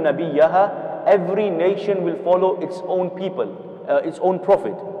تَتَّبِعُ نَبِيَّهَا. Every nation will follow its own people, its own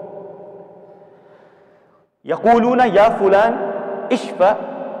prophet. يَقُولُونَ يَا فُلَانْ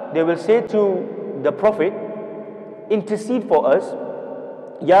إِشْفَى. They will say to the prophet, intercede for us.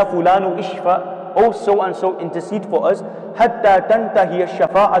 يَا فُلَانُ إِشْفَى. Oh, so and so, intercede for us. حَتَّى تَنْتَهِيَ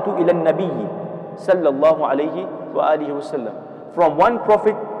الشَّفَاعَةُ إِلَى النَّبِيِّ صلى الله عليه وآله وسلم. From one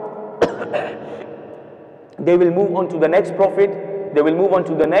prophet, they will move on to the next prophet, they will move on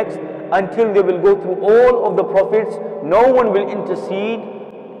to the next, until they will go through all of the prophets. No one will intercede.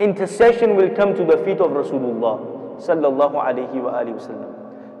 Intercession will come to the feet of Rasulullah صلى الله عليه وآله وسلم.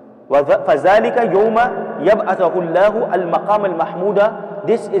 فَذَلِكَ يَوْمَ يَبْعَثَهُ اللَّهُ الْمَقَامَ الْمَحْمُودَ.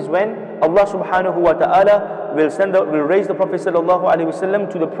 This is when Allah subhanahu wa ta'ala will raise the Prophet sallallahu alaihi wasallam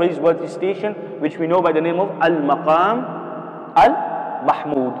to the praiseworthy station, which we know by the name of Al-Maqam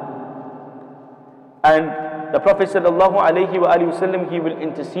Al-Mahmud. And the Prophet sallallahu alaihi wasallam, he will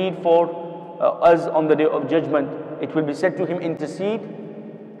intercede for us on the day of judgment. It will be said to him, intercede,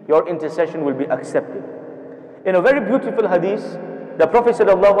 your intercession will be accepted. In a very beautiful hadith, the Prophet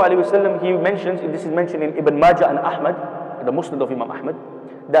sallallahu alaihi wasallam, he mentions, this is mentioned in Ibn Majah and Ahmad, the Musnad of Imam Ahmad,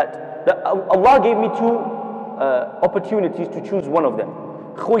 that Allah gave me two opportunities to choose one of them.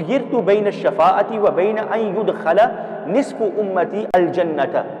 خُيِّرْتُ بَيْنَ الشَّفَاءَةِ وَبَيْنَ أَنْ يُدْخَلَ نِصْفُ أُمَّتِي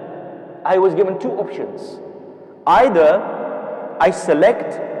الْجَنَّةَ. I was given two options. Either I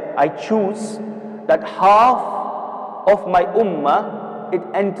choose that half of my ummah, it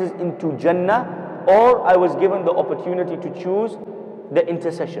enters into Jannah, or I was given the opportunity to choose the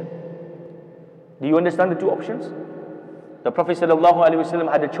intercession. Do you understand the two options? The Prophet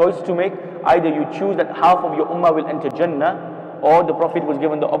ﷺ had a choice to make. Either you choose that half of your ummah will enter Jannah, or the Prophet was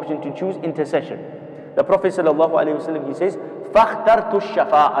given the option to choose intercession. The Prophet ﷺ, he says, فَاخْتَرْتُ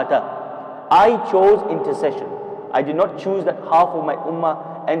الشَّفَاءَةَ. I chose intercession. I did not choose that half of my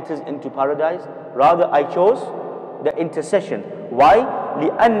ummah enters into paradise. Rather, I chose the intercession. Why?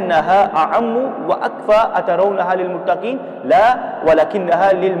 لأنها أعم وأكفى أترونها للمتقين لا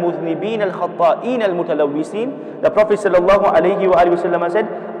ولكنها للمذنبين الخطائين المتلوثين. The Prophet sallallahu alaihi wasallam said,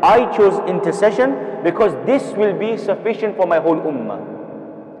 I chose intercession because this will be sufficient for my whole ummah.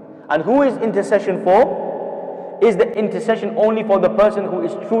 And who is intercession for? Is the intercession only for the person who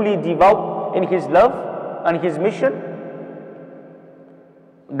is truly devout in his love and his mission?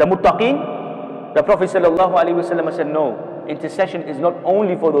 The muttaqeen? The Prophet sallallahu alaihi wasallam said, no. Intercession is not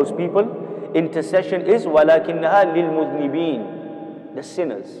only for those people. Intercession is وَلَكِنَّهَا لِلْمُذْنِبِينَ, the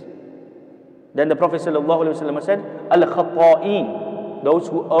sinners. Then the Prophet ﷺ said, Al-Khatta'een, those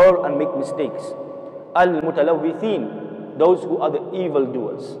who err and make mistakes. Al-Mutalawwithin, those who are the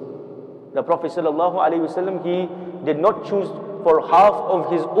evildoers. The Prophet ﷺ, he did not choose for half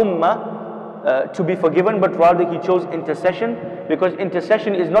of his ummah to be forgiven, but rather he chose intercession, because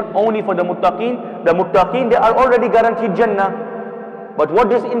intercession is not only for the muttaqeen. The muttaqeen, they are already guaranteed Jannah. But what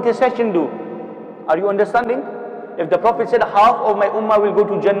does intercession do? Are you understanding? If the Prophet said half of my ummah will go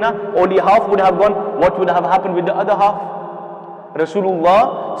to Jannah, only half would have gone, what would have happened with the other half?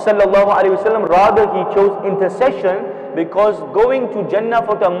 Rasulullah sallallahu alaihi wasallam, rather he chose intercession, because going to Jannah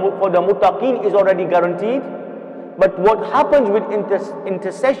for the muttaqeen is already guaranteed. But what happens with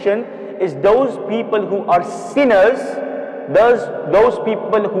intercession is those people who are sinners, those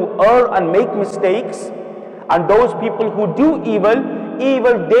people who err and make mistakes, and those people who do evil,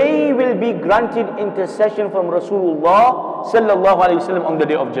 they will be granted intercession from Rasulullah sallallahu alaihi wasallam on the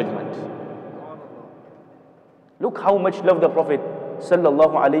day of judgment. Look how much love the Prophet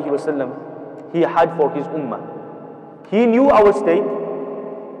sallallahu alaihi wasallam he had for his ummah. He knew our state,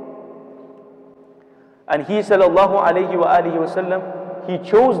 and he sallallahu alaihi wasallam, he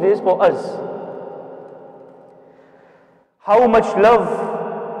chose this for us. How much love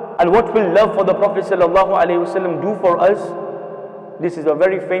and what will love for the Prophet sallallahu alaihi wasallam do for us? This is a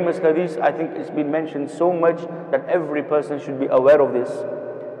very famous hadith. I think it's been mentioned so much that every person should be aware of this.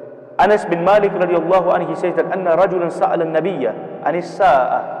 Anas bin Malik radiallahu anhu, he says that anna rajulan sa'ala an-nabiyya an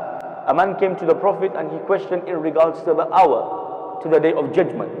as-sa'a. A man came to the Prophet and he questioned in regards to the hour, to the day of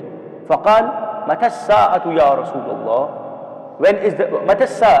judgment. فقال متى الساعة يا رسول الله? When is the متى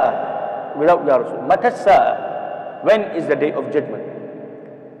الساعة? Without يا رسول. متى الساعة? When is the day of judgment?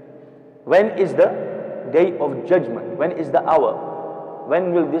 When is the day of judgment? When is the hour?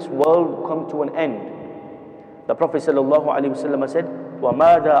 When will this world come to an end? The Prophet sallallahu alaihi wasallam said,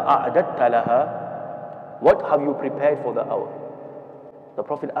 وَمَاذَا أَعْدَدْتَ لَهَا? What have you prepared for the hour? The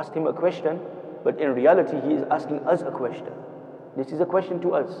Prophet asked him a question, But in reality, he is asking us a question. This is a question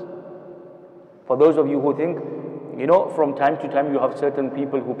to us. For those of you who think, from time to time you have certain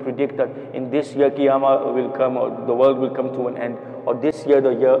people who predict that in this year Qiyamah will come, or the world will come to an end, or this year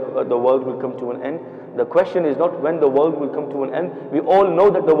the world will come to an end. The question is not when the world will come to an end. We all know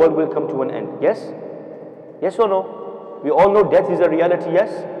that the world will come to an end. Yes? Yes or no? We all know death is a reality.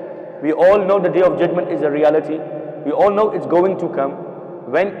 Yes? We all know the day of judgment is a reality. We all know it's going to come.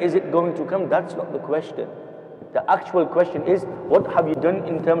 When is it going to come? That's not the question. The actual question is, what have you done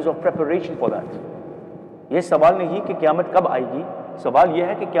in terms of preparation for that? ये सवाल नहीं कि क़यामत कब आएगी, सवाल ये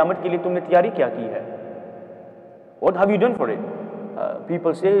है कि क़यामत के लिए तुमने तैयारी क्या की है? What have you done for it?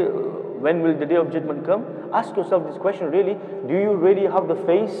 People say, when will the day of judgment come? Ask yourself this question really. Do you really have the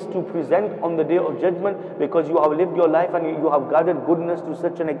face to present on the day of judgment because you have lived your life and you have gathered goodness to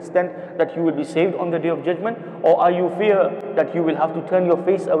such an extent that you will be saved on the day of judgment? Or are you fear that you will have to turn your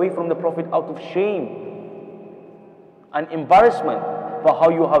face away from the Prophet out of shame and embarrassment for how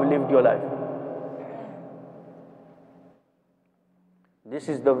you have lived your life? This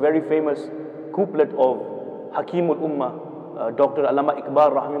is the very famous couplet of Hakimul Ummah, Dr. Allama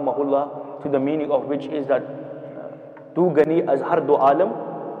Iqbal rahimahullah, to the meaning of which is that Tu gani az har do alam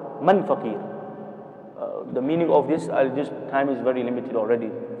man faqir. The meaning of this, time is very limited already,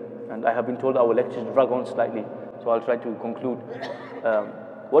 and I have been told our lectures drag on slightly, so I'll try to conclude.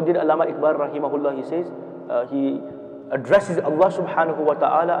 What did Allama Iqbal rahimahullah, he says, he addresses Allah subhanahu wa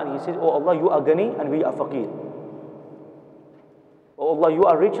ta'ala and he says, oh Allah, you are gani and we are faqir. Oh Allah, you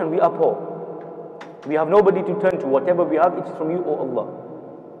are rich and we are poor. We have nobody to turn to. Whatever we have, it is from you, O Allah.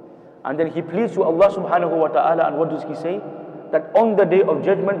 And then he pleads to Allah subhanahu wa ta'ala, and what does he say? That on the day of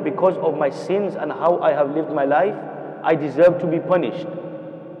judgment, because of my sins and how I have lived my life, I deserve to be punished.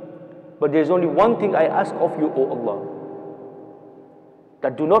 But there is only one thing I ask of you, O Allah.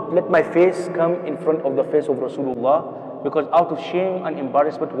 That do not let my face come in front of the face of Rasulullah, because out of shame and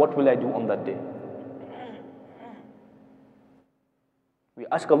embarrassment, what will I do on that day? We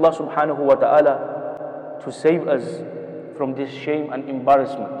ask Allah subhanahu wa ta'ala to save us from this shame and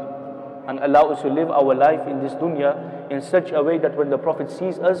embarrassment and allow us to live our life in this dunya in such a way that when the Prophet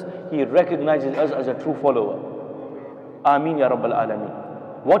sees us, he recognizes us as a true follower. Ameen ya Rabbal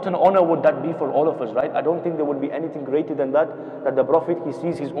Alameen. What an honor would that be for all of us, right? I don't think there would be anything greater than that the Prophet, he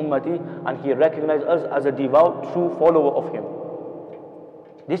sees his ummati and he recognizes us as a devout, true follower of him.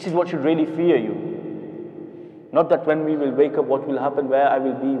 This is what should really fear you. Not that when we will wake up, what will happen, where I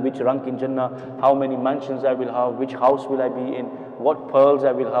will be, which rank in Jannah, how many mansions I will have, which house will I be in, what pearls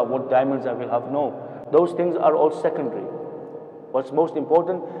I will have, what diamonds I will have. No, those things are all secondary. What's most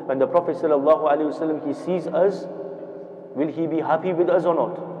important, when the Prophet ﷺ, he sees us, will he be happy with us or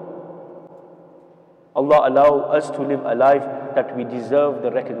not? Allah allow us to live a life that we deserve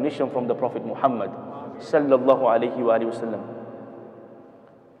the recognition from the Prophet Muhammad sallallahu alayhi wa sallam.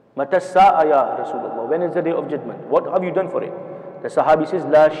 Mata sa'a ya Rasulullah, when is the day of judgment? What have you done for it? The Sahabi says,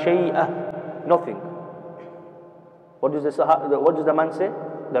 La shay'ah, nothing. What does the man say?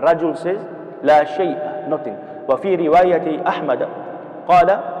 The Rajul says, La shay'ah, nothing. وفي رواية أحمد قال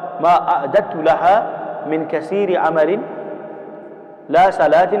ما أعددت لها من كثير عمل لا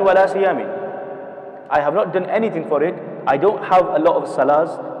صلاة ولا صيام. I have not done anything for it. I don't have a lot of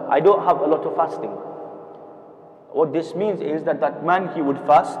salahs. I don't have a lot of fasting. What this means is that man, he would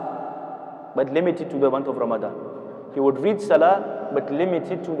fast, but limited to the month of Ramadan. He would read salah, but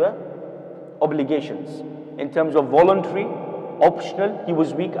limited to the obligations. In terms of voluntary, optional, he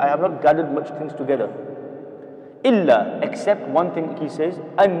was weak. I have not gathered much things together. Illa, except one thing he says,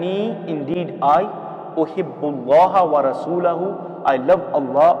 Anni, indeed I, uhibbullaha wa rasulahu, I love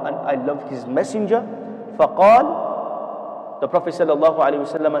Allah and I love His Messenger. Faqal, the Prophet sallallahu alaihi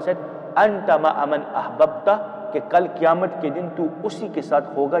wasallam said, Anta ma'aman ahbabta, कि कल क़यामत के दिन तू उसी के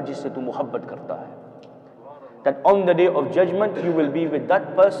साथ होगा जिससे तू मोहब्बत करता है. That on the day of judgment you will be with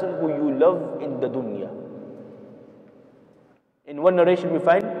that person who you love in the dunya. In one narration we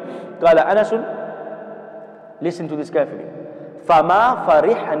find, قال أنس, listen to this carefully, فما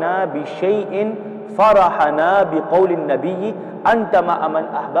فرحنا بشيء فرحنا بقول النبي أنت مع من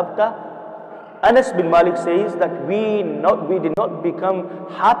أحببت. Anas bin Malik says that we did not become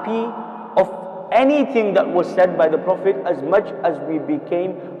happy of anything that was said by the Prophet as much as we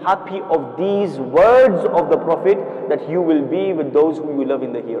became happy of these words of the Prophet, that you will be with those who you love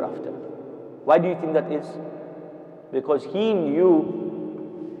in the hereafter. Why do you think that is? Because he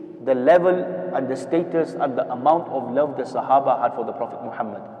knew the level and the status and the amount of love the Sahaba had for the Prophet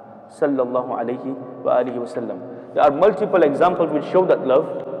Muhammad sallallahu alayhi wa alihi wasallam. There are multiple examples which show that love.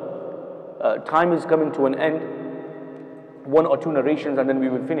 Time is coming to an end. one or two narrations and then we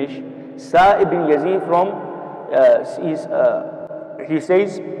will finish. Sa'ib bin Yazid he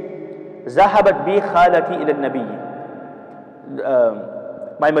says, ذهبت بي خالتي إلى النبي.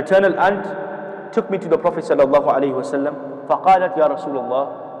 My maternal aunt took me to the Prophet sallallahu alaihi wasallam. فقالت يا رسول الله.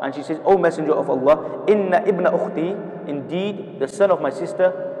 And she says, O Messenger of Allah, إن ابن أختي, indeed the son of my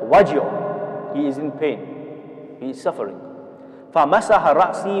sister, وجع, he is in pain, he is suffering. فمسح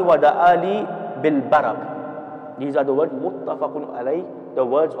رأسي ودعالي بالبرق. These are the words متفق عليه, the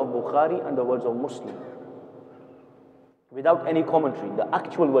words of Bukhari and the words of Muslim, without any commentary, the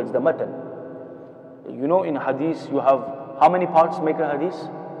actual words, the matan. You know, in hadith you have, how many parts make a hadith?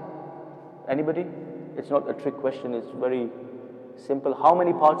 Anybody? It's not a trick question, it's very simple. How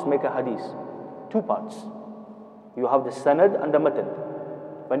many parts make a hadith? Two parts. You have the sanad and the matan.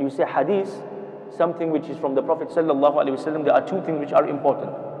 When you say hadith, something which is from the Prophet sallallahu alaihi wasallam, there are two things which are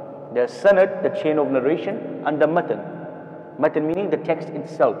important. There's sanad, the chain of narration, and the matan. Matan meaning the text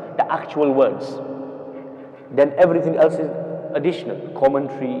itself, the actual words. Then everything else is additional,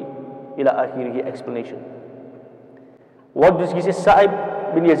 commentary, ila akhirihi, explanation. What does he say? Sa'ib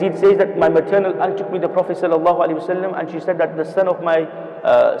bin Yazid says that my maternal aunt took me to the Prophet sallallahu alaihi wasallam, and she said that the son of my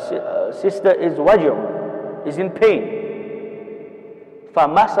sister is wajir, is in pain.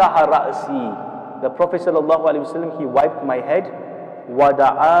 فَمَسَحَ رَأْسِي. The Prophet sallallahu alaihi wasallam, he wiped my head.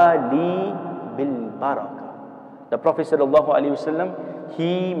 وَدَعَا لِي بِالْبَرَكَةِ. The Prophet sallallahu alaihi wasallam,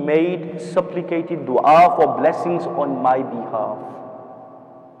 he made supplicated dua for blessings on my behalf.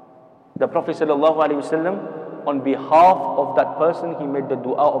 The Prophet sallallahu alaihi wasallam, on behalf of that person, he made the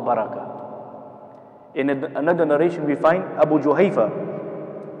dua of barakah. In another narration we find Abu Juhayfa,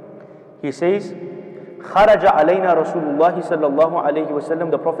 he says, خرج علينا رسول الله صلى الله عليه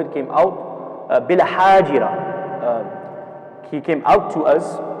وسلم. The Prophet came out بالحاجرة. He came out to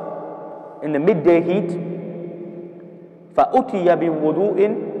us in the midday heat. فأتي بوضوء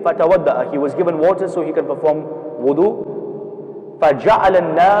فتودأ. He was given water so he can perform wudu. فجعل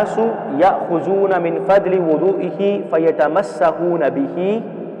الناس يأخذون من فضل وضوئه فيتمسحون به.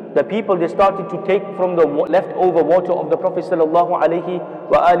 The people, they started to take from the leftover water of the Prophet sallallahu alaihi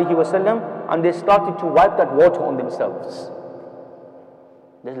wasallam, and they started to wipe that water on themselves.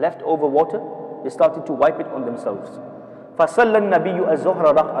 The leftover water, they started to wipe it on themselves. فصلى النبي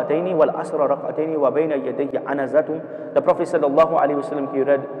الظهر ركعتين والعصر ركعتين وبين يديه عنزة. The Prophet sallallahu alaihi wasallam, he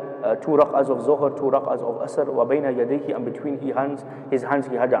read 2 rak'ahs of Zuhr, 2 rak'ahs of Asr, وَبَيْنَ يَدَيْهِ, and between his hands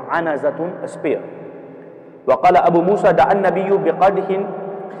he had a spear. وَقَالَ أَبُو مُوسَى دَعَ النَّبِيُّ بِقَدْحٍ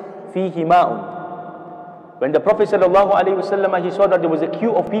فِيهِ مَاءٌ. When the Prophet sallallahu alaihi wasallam, he saw that there was a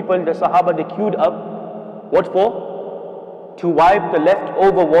queue of people, the Sahaba, they queued up. What for? To wipe the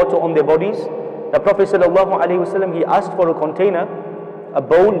leftover water on their bodies. The Prophet sallallahu alaihi wasallam, he asked for a container, a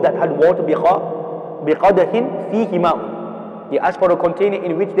bowl that had water, بِقَدْحٍ فِيهِ مَاءٌ. He asked for a container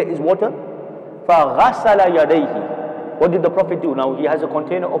in which there is water. فَغَسَلَ يَدَيْهِ. What did the Prophet do? Now he has a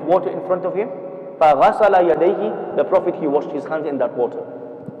container of water in front of him. فَغَسَلَ يَدَيْهِ. The Prophet, he washed his hands in that water.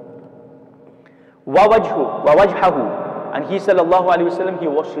 وَوَجْهَهُ. And he sallallahu alaihi wasallam, he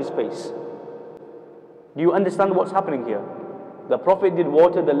washed his face. Do you understand what's happening here? The Prophet did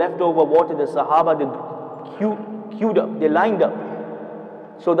water, the leftover water, the Sahaba did queued up, they lined up,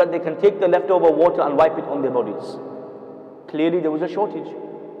 so that they can take the leftover water and wipe it on their bodies. Clearly there was a shortage.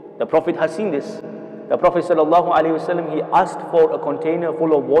 The Prophet has seen this. The Prophet sallallahu alaihi wasallam, he asked for a container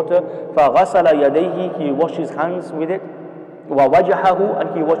full of water. فَغَسَلَ يَدَيْهِ. He washed his hands with it. وَوَجْهَهُ.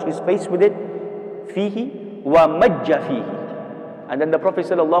 And he washed his face with it. فِيهِ وَمَجَّ فِيهِ. And then the Prophet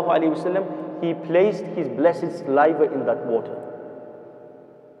sallallahu alaihi wasallam, he placed his blessed saliva in that water.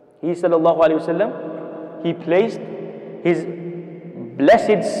 He sallallahu alaihi wasallam, he placed his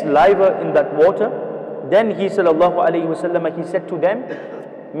blessed saliva in that water. Then he sallallahu alayhi wasallam, he said to them,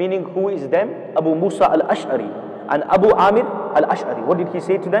 meaning who is them? Abu Musa al-Ash'ari and Abu Amir al-Ash'ari. What did he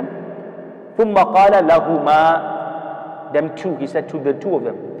say to them? ثُمَّ قَالَ لَهُمَا. Them two, he said to the two of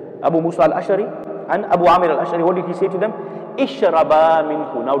them, Abu Musa al-Ash'ari and Abu Amir al-Ash'ari. What did he say to them? إِشْرَبَا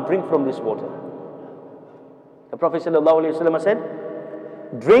مِنْهُ. Now drink from this water. The Prophet sallallahu alayhi wasallam said,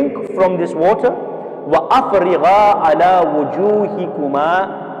 drink from this water. وَأَفْرِغَا عَلَى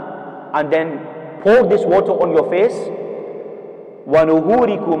وُجُوهِكُمَا. And then pour this water on your face.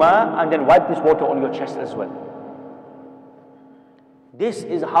 وَنُهُورِكُمَا. And then wipe this water on your chest as well. This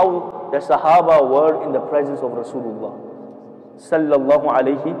is how the Sahaba were in the presence of Rasulullah sallallahu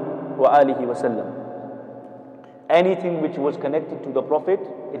alayhi wa alihi wa sallam. Anything which was connected to the Prophet,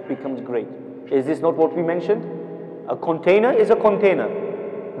 it becomes great. Is this not what we mentioned? A container is a container.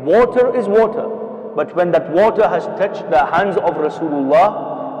 Water is water. But when that water has touched the hands of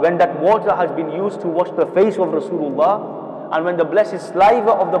Rasulullah, when that water has been used to wash the face of Rasulullah, And when the blessed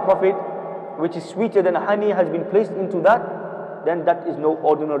saliva of the Prophet, which is sweeter than honey, has been placed into that, then that is no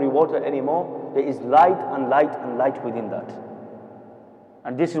ordinary water anymore. There is light and light and light within that.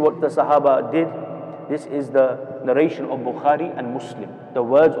 And this is what the Sahaba did. This is the narration of Bukhari and Muslim, the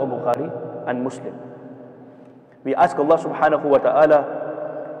words of Bukhari and Muslim. We ask Allah subhanahu wa ta'ala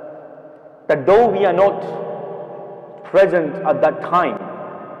that though we are not present at that time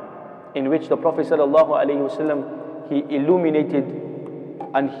in which the Prophet sallallahu alaihi wasallam, he illuminated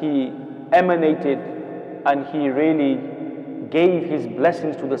and he emanated and he really gave his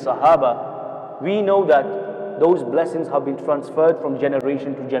blessings to the Sahaba, we know that those blessings have been transferred from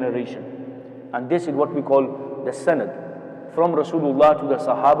generation to generation. And this is what we call the sanad. From Rasulullah to the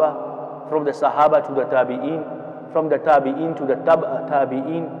Sahaba, from the Sahaba to the Tabi'een, from the Tabi'een to the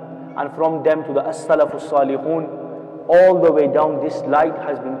Tabi'een, and from them to the As-Salafus Salihun, all the way down this light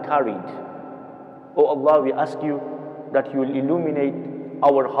has been carried. Oh Allah, we ask you that you will illuminate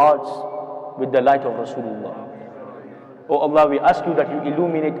our hearts with the light of Rasulullah. Oh Allah, we ask you that you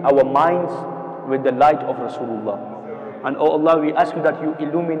illuminate our minds with the light of Rasulullah. And oh Allah, we ask you that you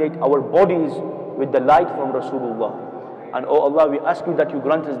illuminate our bodies with the light from Rasulullah. And oh Allah, we ask you that you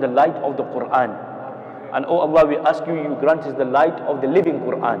grant us the light of the Quran. And oh Allah, we ask you, you grant us the light of the living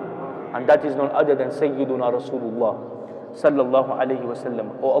Quran. And that is none other than Sayyiduna Rasulullah sallallahu alayhi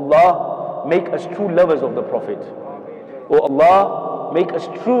wasallam. Oh Allah, make us true lovers of the Prophet. Oh Allah, make us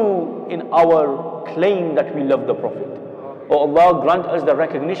true in our claim that we love the Prophet. Oh Allah, grant us the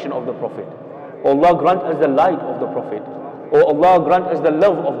recognition of the Prophet. Oh Allah, grant us the light of the Prophet. Oh Allah, grant us the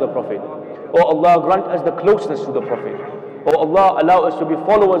love of the Prophet. Oh Allah, grant us the closeness to the Prophet. Oh Allah, allow us to be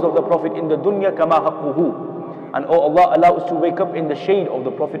followers of the Prophet in the dunya kama haqquhu. And oh Allah, allow us to wake up in the shade of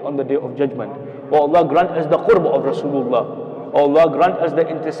the Prophet on the day of judgment. Oh Allah, grant us the qurb of Rasulullah. Oh Allah, grant us the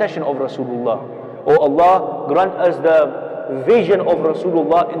intercession of Rasulullah. Oh Allah, grant us the vision of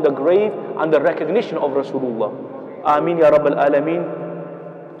Rasulullah in the grave and the recognition of Rasulullah. Ameen ya Rabbal Alameen.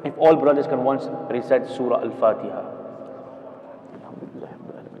 If all brothers can once recite Surah Al-Fatiha.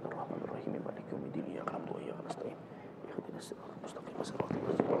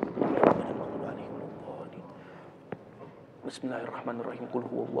 Bismillahirrahmanirrahim. Qul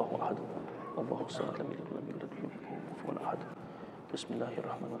huwallahu ahad. Allahu samad. Lam yalid walam yulad walam yakul lahu kufuwan ahad.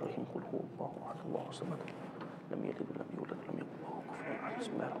 Bismillahirrahmanirrahim. Qul huwallahu ahad. Allahu samad. Lam yalid walam yulad walam yakul lahu kufuwan ahad.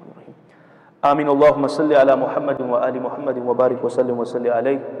 Bismillahirrahmanirrahim. آمين. اللهم صل على محمد وآل محمد وبارك وسلم وصل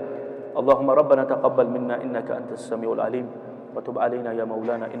عليه. اللهم ربنا تقبل منا إنك أنت السميع العليم وتب علينا يا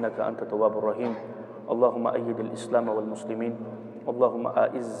مولانا إنك أنت التواب الرحيم. اللهم أيد الإسلام والمسلمين. اللهم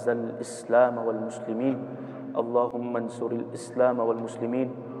أعز الإسلام والمسلمين. اللهم انصر الإسلام والمسلمين.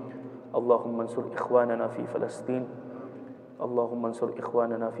 اللهم انصر إخواننا في فلسطين. اللهم انصر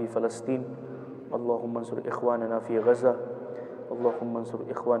إخواننا في فلسطين. اللهم انصر إخواننا في غزة. اللهم انصر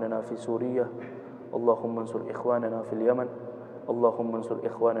إخواننا في سوريا. اللهم انصر إخواننا في اليمن. اللهم انصر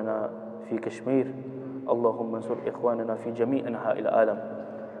إخواننا في كشمير. اللهم انصر إخواننا في جميع أنحاء العالم.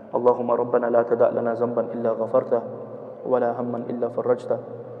 اللهم ربنا لا تدع لنا ذنبا إلا غفرته ولا هما إلا فرجته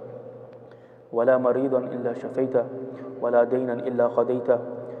ولا مريضا إلا شفيته ولا دينا إلا قضيته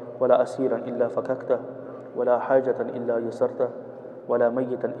ولا أسيرا إلا فككته ولا حاجة إلا يسرته ولا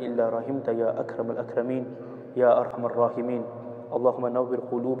ميتا إلا رحمته يا أكرم الأكرمين يا أرحم الراحمين. اللهم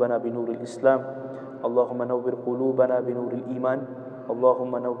نور قلوبنا بنور الإسلام. اللهم نور قلوبنا بنور الإيمان.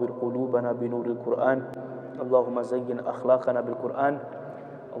 اللهم نور قلوبنا بنور القرآن. اللهم زين أخلاقنا بالقرآن.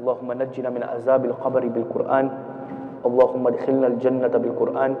 اللهم نجنا من عذاب القبر بالقرآن. اللهم ادخلنا الجنة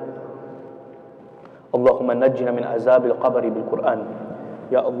بالقرآن. اللهم نجنا من عذاب القبر بالقرآن.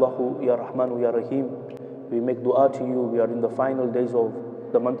 Ya Allah, Ya Rahman, Ya Rahim, we make dua to you. We are in the final days of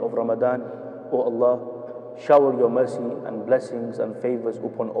the month of Ramadan. O Allah, shower your mercy and blessings and favors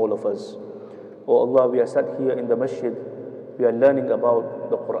upon all of us. O Allah, we are sat here in the masjid. We are learning about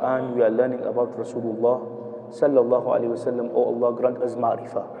the Quran. We are learning about Rasulullah sallallahu alaihi wasallam. O Allah, grant us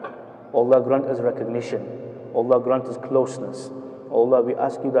ma'rifah. O Allah, grant us recognition. O Allah, grant us closeness. O Allah, we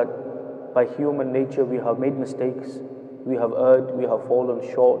ask you that by human nature we have made mistakes. We have erred, we have fallen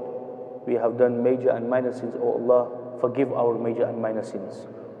short, we have done major and minor sins. Oh Allah, forgive our major and minor sins.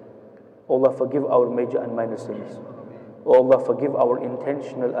 Oh Allah, forgive our major and minor sins. Oh Allah, forgive our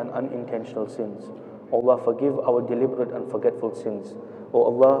intentional and unintentional sins. Oh Allah, forgive our deliberate and forgetful sins. Oh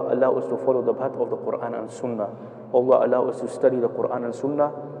Allah, allow us to follow the path of the Quran and Sunnah. Oh Allah, allow us to study the Quran and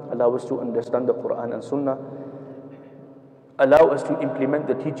Sunnah. Allow us to understand the Quran and Sunnah. Allow us to implement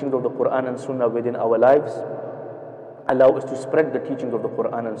the teachings of the Quran and Sunnah within our lives. Allow us to spread the teachings of the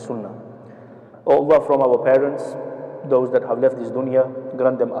Quran and Sunnah. O Allah, from our parents, those that have left this dunya,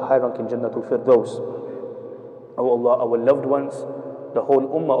 grant them a high rank in Jannatul Firdaus. O O Allah, our loved ones, the whole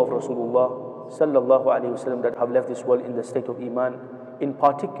ummah of Rasulullah sallallahu alaihi wasallam that have left this world in the state of Iman, in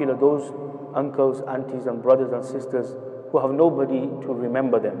particular those uncles, aunties and brothers and sisters who have nobody to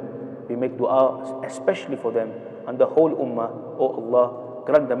remember them. We make dua especially for them and the whole ummah. O Allah,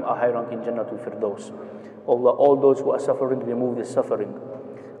 grant them a high rank in Jannatul Firdaus. O Allah, all those who are suffering, remove this suffering.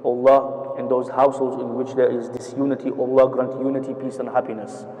 O Allah, in those households in which there is disunity, O Allah, grant unity, peace and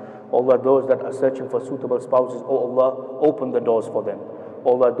happiness. O Allah, those that are searching for suitable spouses, O Allah, open the doors for them.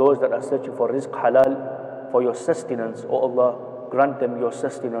 O Allah, those that are searching for rizq halal, for your sustenance, O Allah, grant them your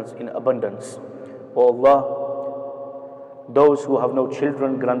sustenance in abundance. O Allah, those who have no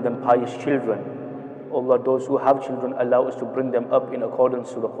children, grant them pious children. O Allah, those who have children, allow us to bring them up in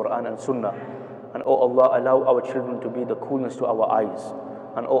accordance to the Quran and Sunnah. And O Allah, allow our children to be the coolness to our eyes.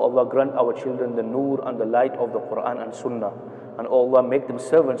 And O Allah, grant our children the nur and the light of the Quran and Sunnah. And O Allah, make them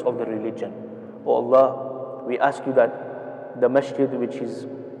servants of the religion. O Allah, we ask you that the masjid, which is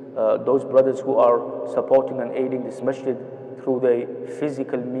those brothers who are supporting and aiding this masjid through their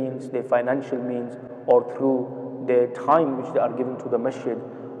physical means, their financial means, or through their time which they are giving to the masjid,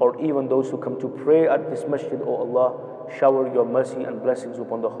 or even those who come to pray at this masjid, O Allah, shower your mercy and blessings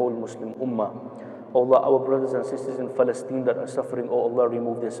upon the whole Muslim ummah. O Allah, our brothers and sisters in Palestine that are suffering, O Allah,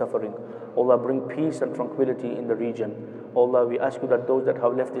 remove their suffering. O Allah, bring peace and tranquility in the region. O Allah, we ask you that those that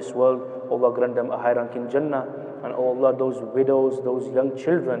have left this world, O Allah, grant them a high rank in Jannah. And O Allah, those widows, those young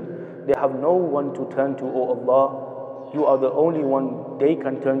children, they have no one to turn to, O Allah. You are the only one they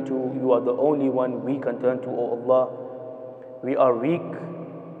can turn to. You are the only one we can turn to, O Allah. We are weak.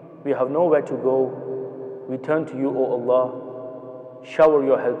 We have nowhere to go. We turn to you, O Allah. Shower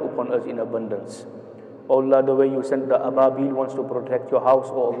your help upon us in abundance. O Allah, the way you sent the Ababil wants to protect your house,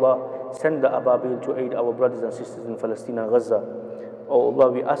 O Allah, send the Ababil to aid our brothers and sisters in Palestine and Gaza. O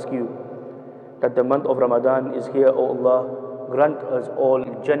Allah, we ask you that the month of Ramadan is here, O Allah, grant us all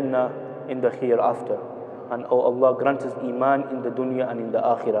Jannah in the hereafter. And O Allah, grant us Iman in the dunya and in the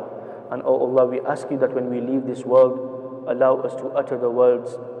akhirah. And O Allah, we ask you that when we leave this world, allow us to utter the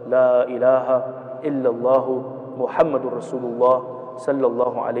words, La ilaha illallah Muhammadur Rasulullah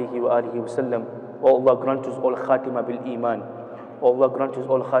sallallahu alayhi wa alihi wa sallam. O Allah, grant us all khatima bil iman. O Allah, grant us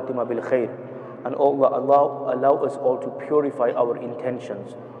all khatima bil khair. And O Allah, allow us all to purify our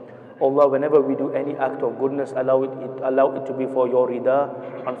intentions. O Allah, whenever we do any act of goodness, allow it to be for your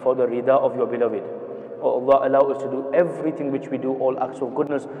rida and for the rida of your beloved. O Allah, allow us to do everything which we do, all acts of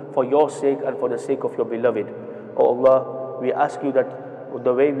goodness, for your sake and for the sake of your beloved. O Allah, we ask you that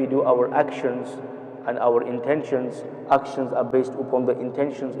the way we do our actions and our intentions, actions are based upon the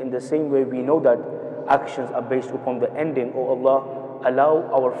intentions. In the same way, we know that actions are based upon the ending. O Allah, allow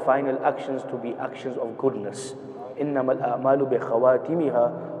our final actions to be actions of goodness. إِنَّمَا الْأَعْمَالُ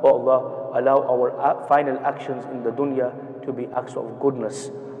بِخَوَاتِمِهَا. O Allah, allow our final actions in the dunya to be acts of goodness.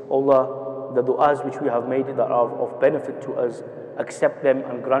 O Allah, the du'as which we have made that are of benefit to us, accept them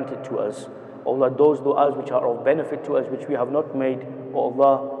and grant it to us. O Allah, those du'as which are of benefit to us, which we have not made, O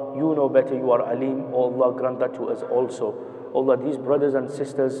Allah, you know better, you are Alim. O Allah, grant that to us also. O Allah, these brothers and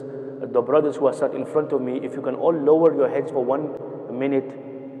sisters, the brothers who are sat in front of me, if you can all lower your heads for 1 minute,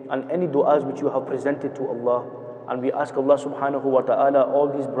 and any du'as which you have presented to Allah, and we ask Allah subhanahu wa ta'ala, all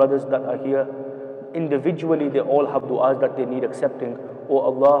these brothers that are here, individually they all have du'as that they need accepting. O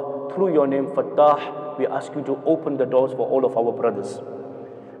Allah, through your name Fattah, we ask you to open the doors for all of our brothers.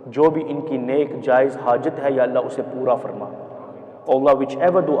 जो भी इनकी नेक जायज़ हाजत है या अल्लाह उसे पूरा फरमा. O Allah,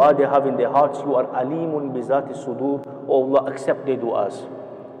 whichever dua they have in their hearts, you are alimun bizati sudur. O Allah, accept their du'as.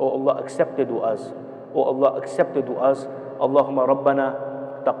 O Allah, accept their du'as. O Allah, accept their du'as. Allahumma rabbana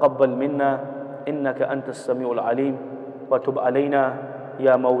taqabbal minna innaka antas sami'ul alim wa tub alayna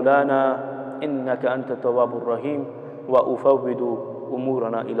ya maulana innaka anta tawwabur rahim wa ufawwidu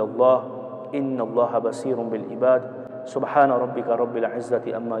umurana ila Allah inna Allah basirun bil ibad. Subhana rabbika rabbil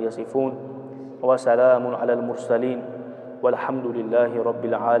izzati amma yasifun wa salamun ala al mursalin walhamdulillahi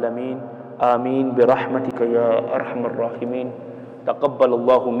rabbil alamin. Amin birahmatika ya arhamar rahimin.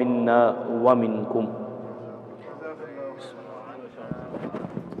 Taqabbalallahu minna wa minkum.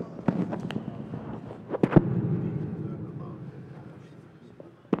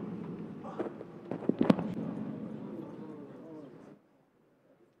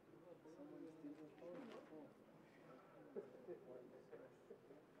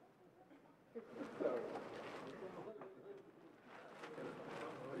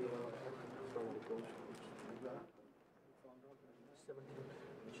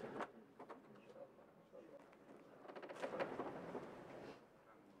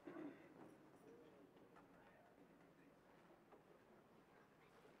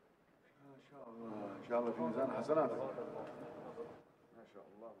 Allah. إن شاء الله في ميزان حسناتك. ما شاء الله ما شاء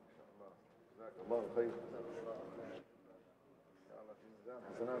الله، جزاك الله خير. إن شاء الله في ميزان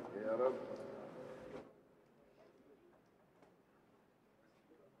حسناتك يا رب.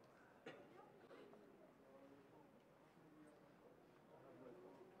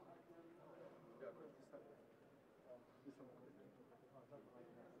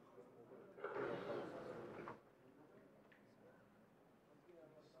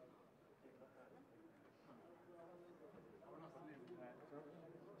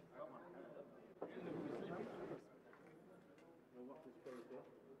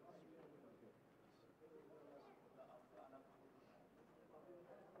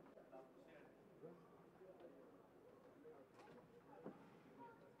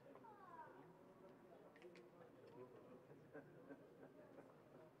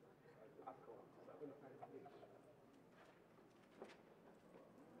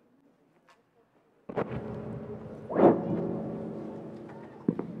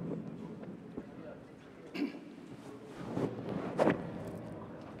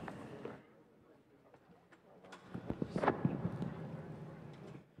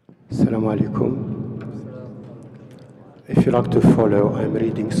 Assalamu alaikum. If you like to follow, I'm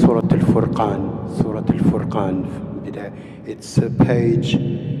reading Surah Al-Furqan. Surah Al-Furqan. It's page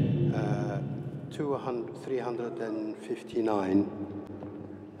 359.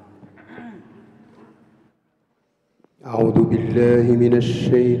 أعوذ بالله من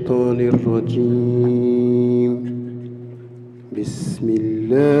الشيطان الرجيم. بسم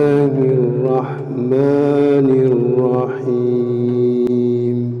الله الرحمن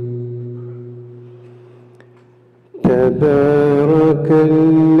الرحيم. تبارك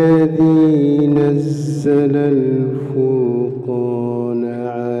الذي نزل الفرقان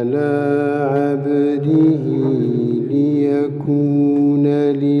على عبده ليكون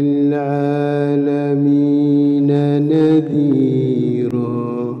للعالمين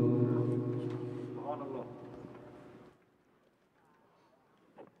نذيرا.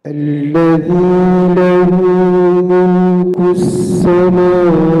 الذي له ملك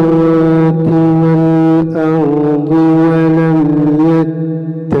السماوات والأرض ولم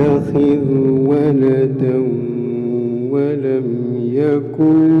يتخذ ولدا ولم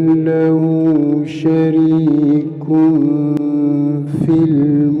يكن له شريك في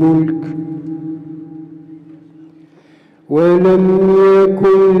الملك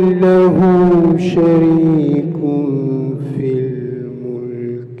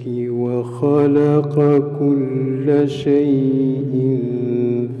وخلق كل شيء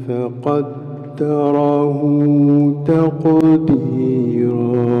فقدره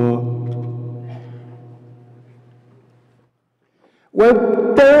تقديرا.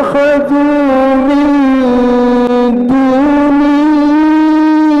 واتخذوا من دونه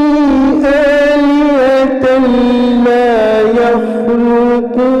آلهة لا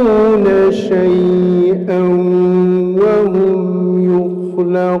يخلقون شيئا وهم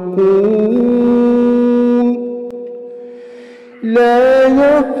يخلقون لا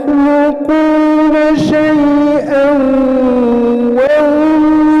يخلقون شيئا وهم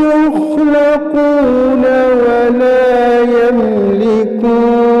يخلقون ولا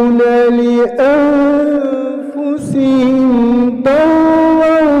يملكون لأنفسهم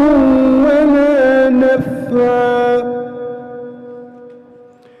ضرا ولا نفعا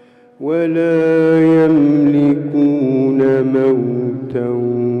ولا يملكون موتا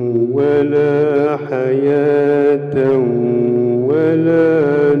ولا حياة ولا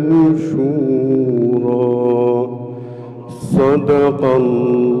نشورا. صدق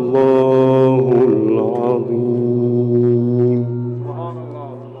الله العظيم. سبحان الله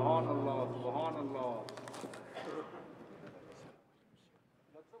سبحان الله سبحان الله.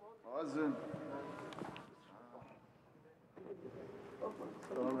 مؤذن.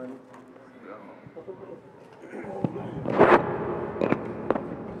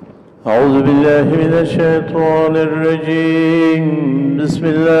 أعوذ بالله من الشيطان الرجيم. بسم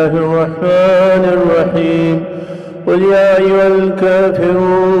الله الرحمن الرحيم. قل يا أيها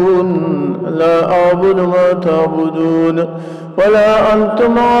الكافرون لا أعبد ما تعبدون ولا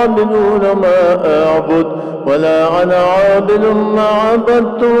أنتم عابدون ما أعبد ولا أنا عابد ما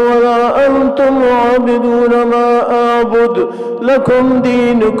عبدتم ولا أنتم عابدون ما أعبد لكم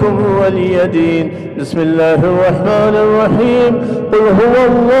دينكم ولي دين. بسم الله الرحمن الرحيم. قل هو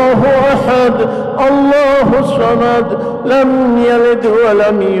الله أحد الله الصمد لم يلد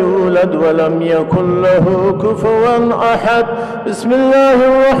ولم يولد ولم يكن له كفوا أحد. بسم الله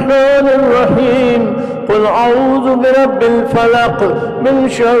الرحمن الرحيم. قل أعوذ برب الفلق خلق من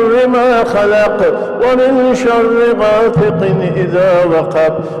شر ما خلق ومن شر غاسق إذا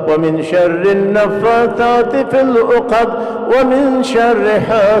وقب ومن شر النفاثات في العقد ومن شر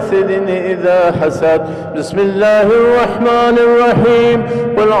حاسد إذا حسد. بسم الله الرحمن الرحيم.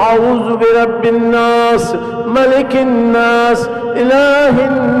 قل أعوذ برب الناس ملك الناس إله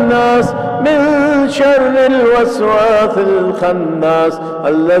الناس من شر الوسواس الخناس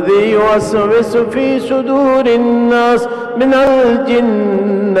الذي يوسوس في صدور الناس من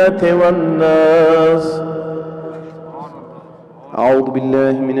الجنة والناس. أعوذ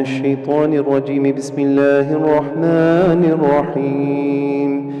بالله من الشيطان الرجيم. بسم الله الرحمن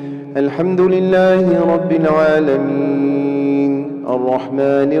الرحيم. الحمد لله رب العالمين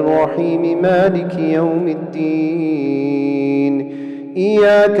الرحمن الرحيم مالك يوم الدين.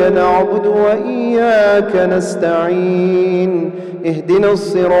 إياك نعبد وإياك نستعين. اهدنا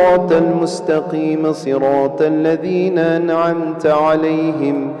الصراط المستقيم صراط الذين أنعمت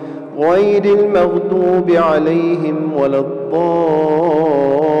عليهم غير المغضوب عليهم ولا الضالين.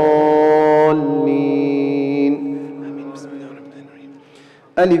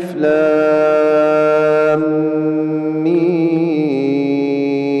 ألف لام ميم.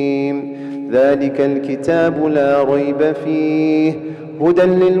 ذلك الكتاب لا ريب فيه هدى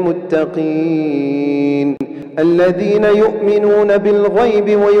للمتقين الذين يؤمنون بالغيب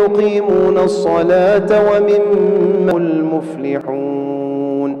ويقيمون الصلاة ومما هم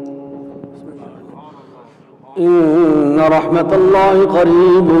المفلحون. إن رحمة الله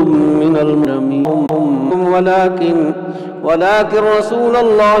قريب من المؤمنين ولكن رسول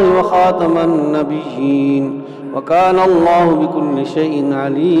الله وخاتم النبيين وكان الله بكل شيء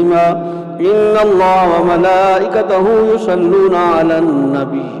عليما. إن الله وملائكته يصلون على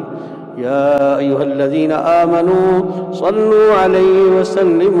النبي يا أيها الذين آمنوا صلوا عليه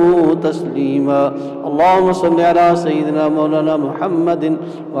وسلموا تسليما. اللهم صل على سيدنا مولانا محمد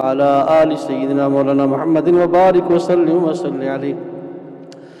وعلى آل سيدنا مولانا محمد وبارك وسلم وصل عليه.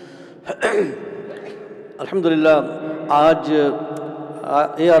 الحمدللہ آج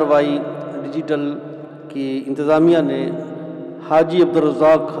ARY ڈیجیٹل کی انتظامیہ نے حاجی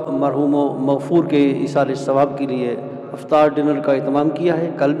عبدالرزاق مرحوم و مغفور کے ایصال ثواب کے لیے افطار ڈنر کا اہتمام کیا ہے.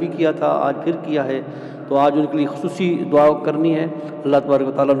 کل بھی کیا تھا، آج پھر کیا ہے. تو آج ان کے لیے خصوصی دعا کرنی ہے. اللہ تبارک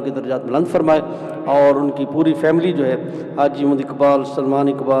و تعالیٰ ان کے درجات بلند فرمائے اور ان کی پوری فیملی جو ہے حاجی محمد اقبال، سلمان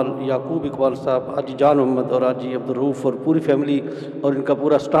اقبال، یعقوب اقبال صاحب، حاجی جان محمد اور حاجی عبدالرؤوف اور پوری فیملی اور ان کا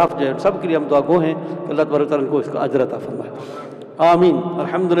پورا سٹاف جو ہے سب کے لیے ہم دعا گو ہیں کہ اللہ تبارک و تعالیٰ ان کو اس کا اجر عطا فرمائے. آمین.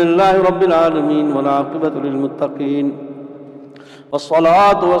 الحمدللہ رب العالمین والعاقبۃ للمتقین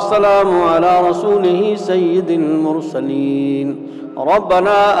والصلاة والسلام على رسوله سيد المرسلين.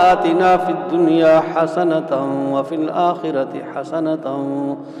 ربنا آتنا في الدنيا حسنة وفي الآخرة حسنة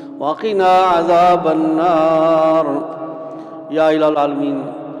وقنا عذاب النار. یا الہ العالمین،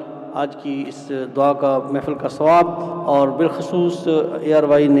 آج کی اس دعا کا محفل کا ثواب اور بالخصوص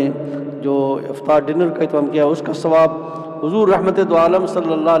ARY نے جو افطار ڈنر کا اہتمام کیا اس کا ثواب حضور رحمت دو عالم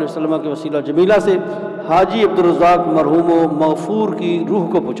صلی اللہ علیہ وسلم کے وسیلہ جمیلہ سے حاجی عبدالرزاق مرحوم و مغفور کی روح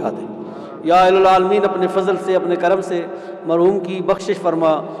کو پہنچا دے. یا الہ العالمین اپنے فضل سے، اپنے کرم سے مرحوم کی بخشش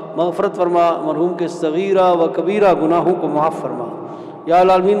فرما، مغفرت فرما، مرحوم کے صغیرہ و کبیرہ گناہوں کو معاف فرما. یا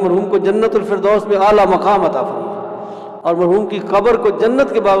الہ العالمین مرحوم کو جنت الفردوس میں اعلیٰ مقام عطا فرما اور مرحوم کی قبر کو جنت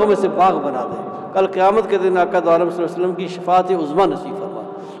کے باغوں میں سے باغ بنا دے. کل قیامت کے دن آقا دو عالم صلی اللہ علیہ وسلم کی شفاعت عظمیٰ نصیب فرما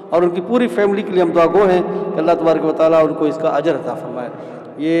اور ان کی پوری فیملی کے لیے ہم دعا گو ہیں کہ اللہ تبارک و تعالیٰ ان کو اس کا اجر عطا فرمائے.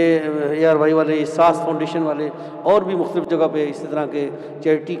 یہ ARY والے، احساس فاؤنڈیشن والے اور بھی مختلف جگہ پہ اسی طرح کے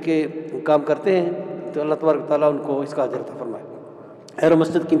چیریٹی کے کام کرتے ہیں، تو اللہ تبارک و تعالیٰ ان کو اس کا اجر عطا فرمائے. حرم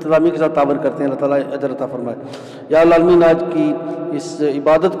مسجد کی انتظامیہ کے ساتھ تعاون کرتے ہیں، اللہ تعالیٰ اجر عطا فرمائے. یا اللہ العالمین آج کی اس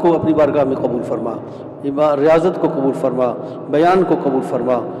عبادت کو اپنی بارگاہ میں قبول فرما، ریاضت کو قبول فرما، بیان کو قبول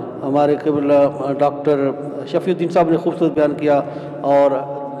فرما. ہمارے قبلہ ڈاکٹر شفیع الدین صاحب نے خوبصورت بیان کیا اور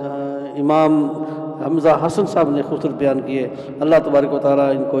امام حمزہ حسن صاحب نے خوبصورت بیان کیے. اللہ تبارک و تعالیٰ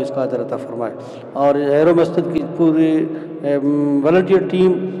ان کو اس کا اجر عطا فرمائے. اور ہیرو مسجد کی پوری والنٹیئر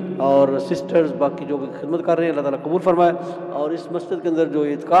ٹیم اور سسٹرز باقی جو بھی خدمت کر رہے ہیں اللہ تعالیٰ قبول فرمائے. اور اس مسجد کے اندر جو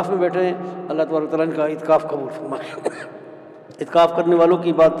اعتکاف میں بیٹھے ہیں اللہ تبارک و تعالیٰ ان کا اعتکاف قبول فرمائے. اعتکاف کرنے والوں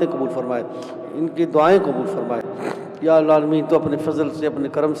کی باتیں قبول فرمائے، ان کی دعائیں قبول فرمائے. یا اللہ العالمین تو اپنے فضل سے، اپنے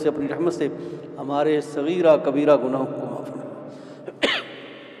کرم سے، اپنی رحمت سے ہمارے صغیرہ کبیرہ گناہوں کو معاف فرما.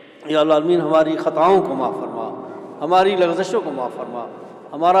 یا اللہ العالمین ہماری خطاؤں کو معاف فرما، ہماری لغزشوں کو معاف فرما،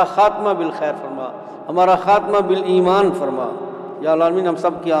 ہمارا خاتمہ بالخیر فرما، ہمارا خاتمہ بالایمان فرما. یا اللہ العالمین ہم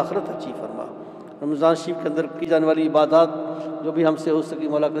سب کی آخرت اچھی فرما. رمضان شریف کے اندر کی جانے والی عبادات جو بھی ہم سے ہو سکی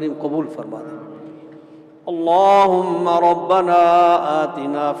مولا کریم قبول فرما دے. اللهم ربنا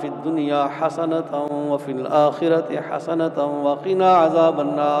آتنا في الدنيا حسنة وفي الآخرة حسنة وقنا عذاب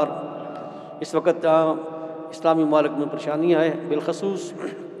النار. اس وقت اسلامی ممالک میں پریشانیاں ہیں، بالخصوص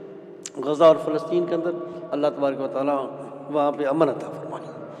غزہ اور فلسطین کے اندر. اللہ تبارک و تعالیٰ وہاں پہ امن عطا فرمائے.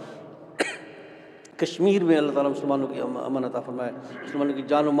 کشمیر میں اللہ تعالیٰ مسلمانوں کی امن عطا فرمائے، مسلمانوں کی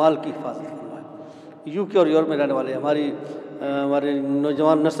جان و مال کی حفاظت فرمائے. یو کے اور یورپ میں رہنے والے ہماری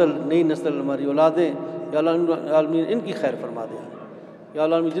نوجوان نسل، نئی نسل، ہماری اولادیں، یا اللہ عالمین ان کی خیر فرما دے. یا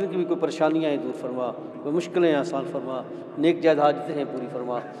اللہ عالمین جن کی بھی کوئی پریشانیاں ہیں دور فرما، کوئی مشکلیں آسان فرما، نیک جائز حاجتیں ہیں پوری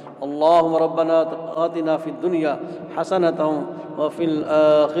فرما. اللہم ربنا آتنا فی الدنیا حسنۃ وفی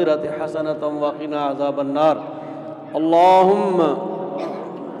الآخرۃ حسنۃ وقنا عذاب النار. اللہم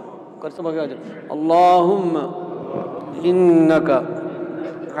انک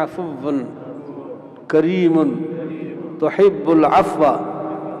عفو کریم تحب العفو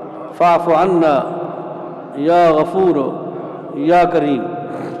فاعف عنا یا غفور یا کریم.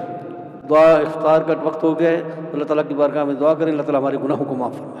 دعا افطار کا وقت ہو گیا ہے، اللہ تعالیٰ کی بارگاہ میں دعا کریں، اللہ تعالیٰ ہمارے گناہوں کو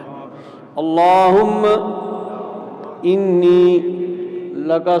معاف فرمائے. اللہم انی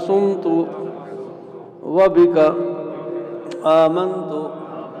لک صمت وبک آمنت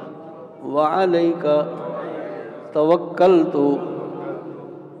وعلیک توکلت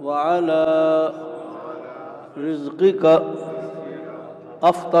وعلی رزقک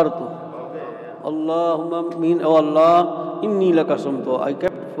افطرت. اللہم امین. او اللہ انی لک صمت، I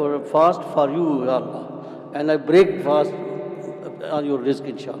kept for fast for you یا اللہ, and I break fast on your rizq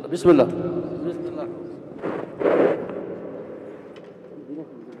inshallah. بسم اللہ. بسم اللہ.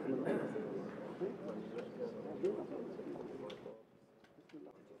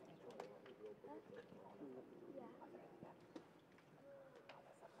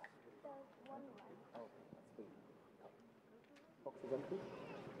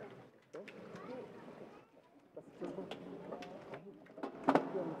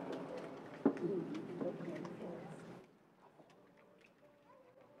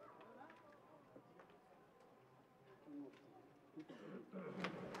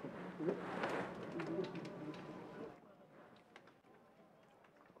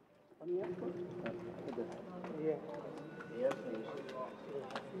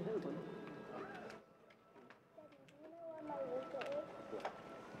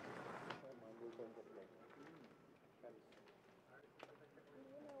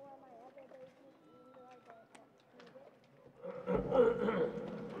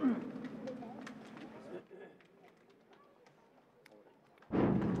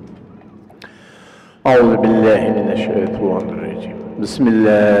 أعوذ بالله من الشيطان الرجيم. بسم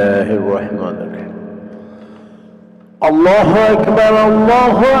الله الرحمن الرحيم. الله أكبر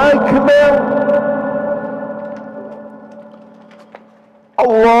الله أكبر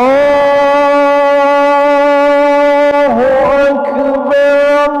الله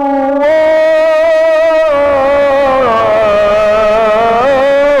أكبر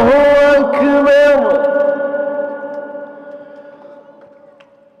الله أكبر.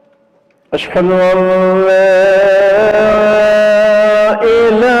 أشهد أن لا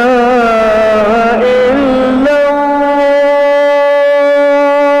إله إلا الله.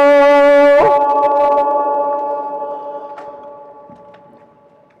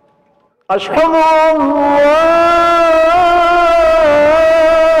 أشهد أن لا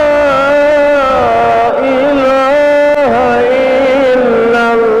إله إلا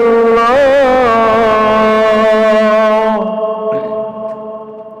الله.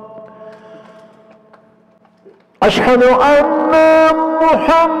 أشهد أن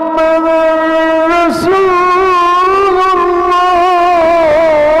محمدا رسول الله.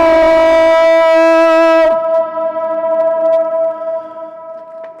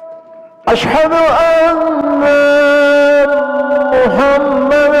 أشهد أن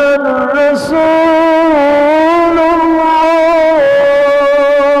محمدا رسول الله.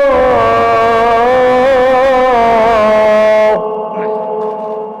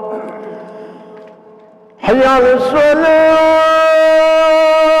 حي على الصلاة.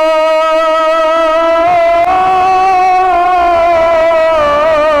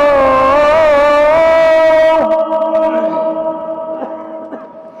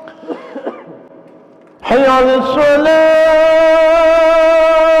 حي على الصلاة.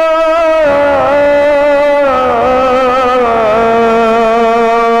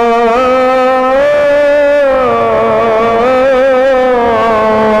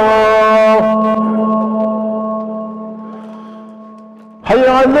 حي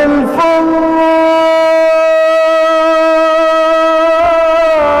على الفلاح.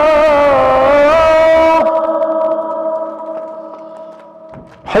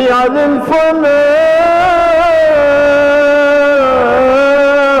 حي على الفلاح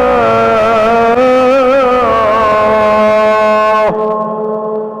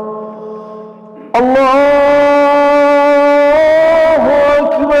الله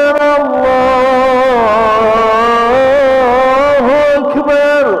أكبر الله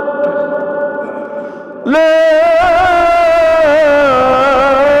أكبر لا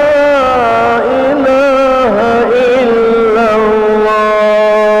إله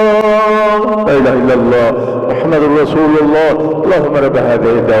إلا الله محمد رسول الله. اللهم رب هذه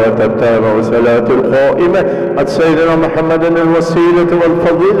الدعوة التامة والصلاة القائمة عن سيدنا محمد الوسيلة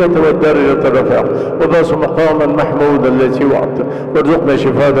والفضيلة والدرجة الرفيعة وباس مقاما محمودا التي وعدته وارزقنا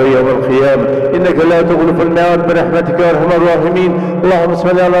شفاء يوم القيامة إنك لا تخلف الميعاد برحمتك يا أرحم الراحمين. اللهم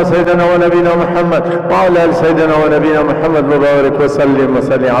صل على سيدنا ونبينا محمد وعلى آل سيدنا ونبينا محمد وبارك وسلم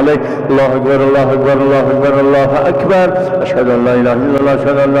عليه. الله أكبر الله أكبر الله أكبر الله أكبر. أشهد أن لا إله إلا الله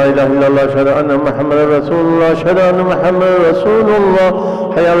أشهد أن لا إله إلا الله أشهد أن محمدا رسول الله أشهد أن محمدا رسول الله.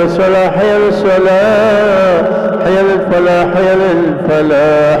 حي على الصلاة حي على الصلاة حي على الفلاح حي على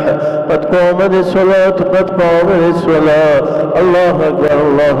الفلاح قد قامت الصلاة قد قامت الصلاة. الله أكبر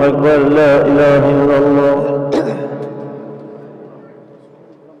الله أكبر لا إله إلا الله.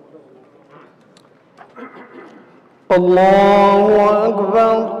 الله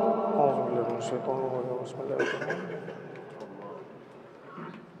أكبر. أعوذ بالله من الشيطان الرجيم بسم الله الرحمن الرحيم.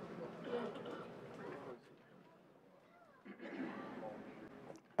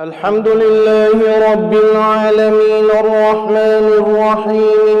 الحمد لله رب العالمين الرحمن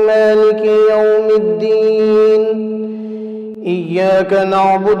الرحيم مالك يوم الدين إياك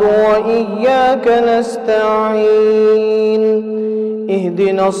نعبد وإياك نستعين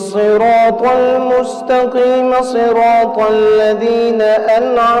اهدنا الصراط المستقيم صراط الذين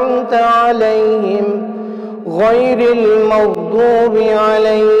أنعمت عليهم غير المغضوب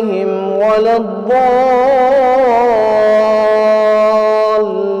عليهم ولا الضالين.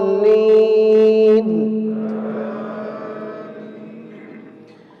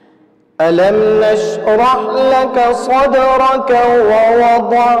 ألم نشرح لك صدرك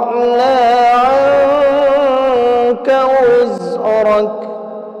ووضعنا عنك وزرك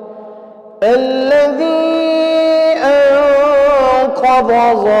الذي أنقض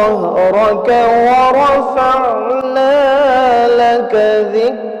ظهرك ورفعنا لك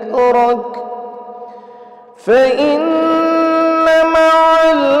ذكرك فإن مع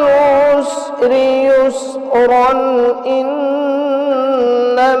العسر يسرا إن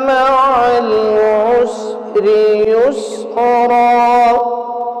مع العسر يسرا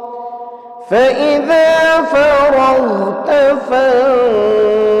فإذا فرغت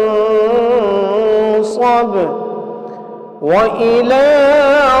فانصب وإلى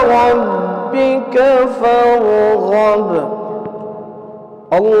ربك فارغب.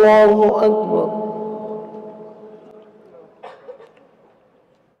 الله أكبر.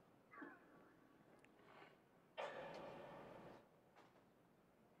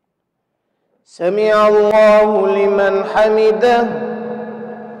 سمع الله لمن حمده.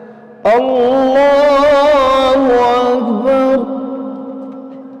 الله أكبر.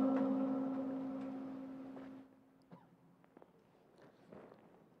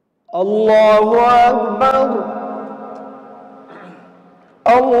 الله أكبر.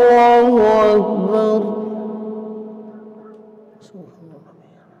 الله أكبر.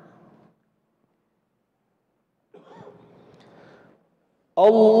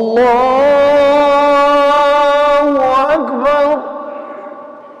 الله أكبر.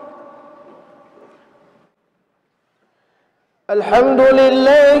 الحمد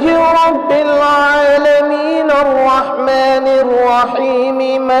لله رب العالمين الرحمن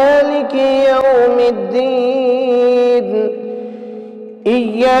الرحيم مالك يوم الدين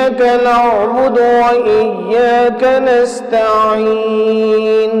إياك نعبد وإياك نستعين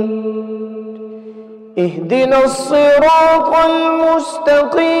اهدنا الصراط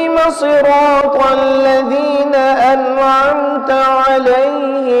المستقيم صراط الذين أنعمت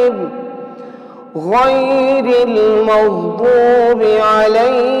عليهم غير المغضوب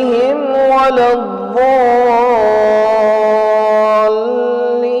عليهم ولا الضالين.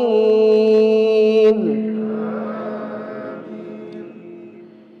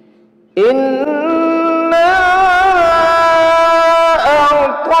 إنا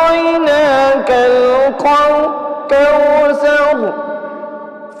أعطيناك الكوثر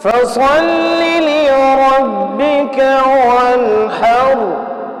فصل لربك وانحر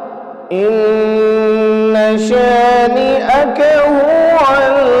إن شانئك هو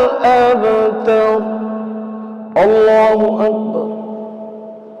الأبتر. الله أكبر.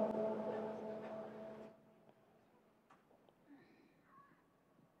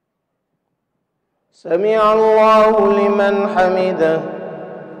 سمع الله لمن حمده.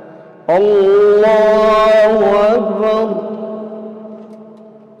 الله أكبر.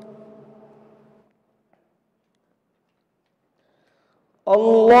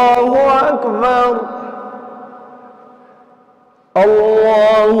 الله أكبر.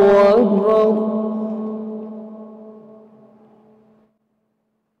 الله أكبر.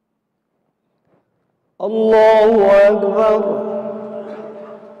 الله أكبر.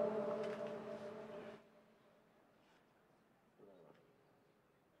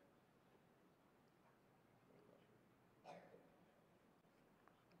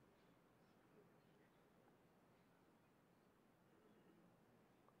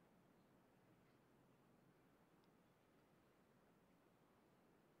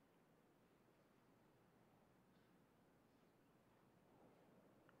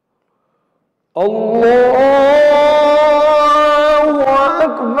 الله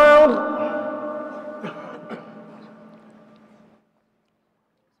أكبر.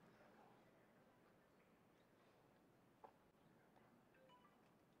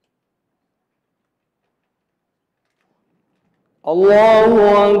 الله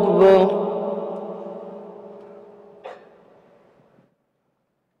أكبر.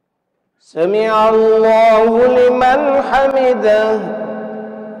 سمع الله لمن حمده.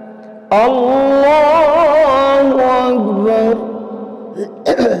 الله أكبر.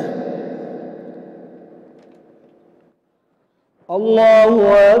 الله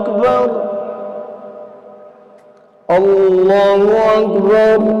أكبر. الله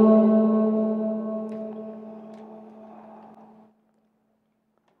أكبر.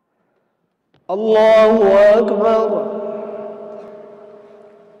 الله أكبر.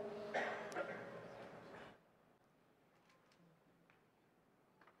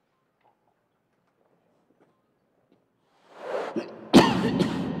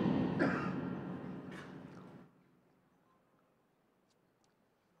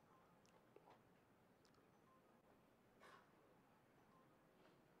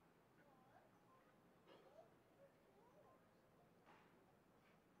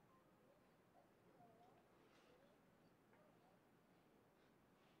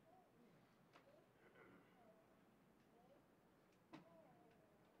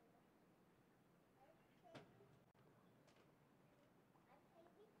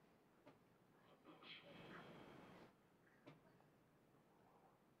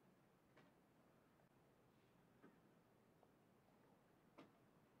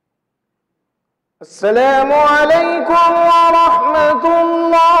 السلام عليكم ورحمة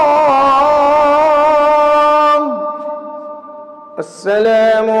الله.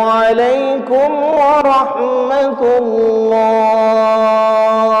 السلام عليكم ورحمة الله.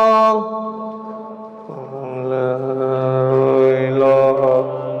 لا إله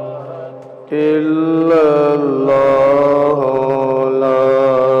إلا الله. لا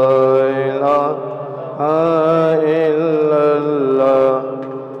إله إلا الله.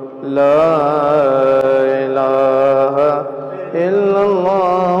 لا إلا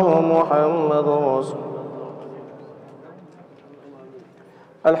الله محمد رسول.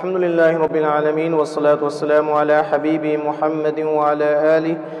 الحمد لله رب العالمين، والصلاة والسلام على حبيبي محمد وعلى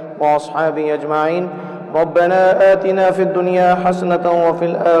آله وأصحابه أجمعين. ربنا آتنا في الدنيا حسنة وفي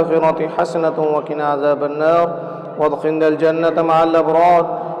الآخرة حسنة وقنا عذاب النار، وادخلنا الجنة مع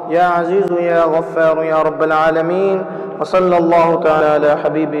الأبرار يا عزيز يا غفار يا رب العالمين. وصلى الله تعالى على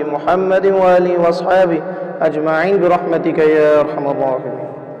حبيبي محمد وآله وأصحابه أجمعين برحمتك يا أرحم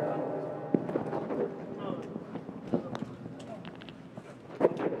الراحمين.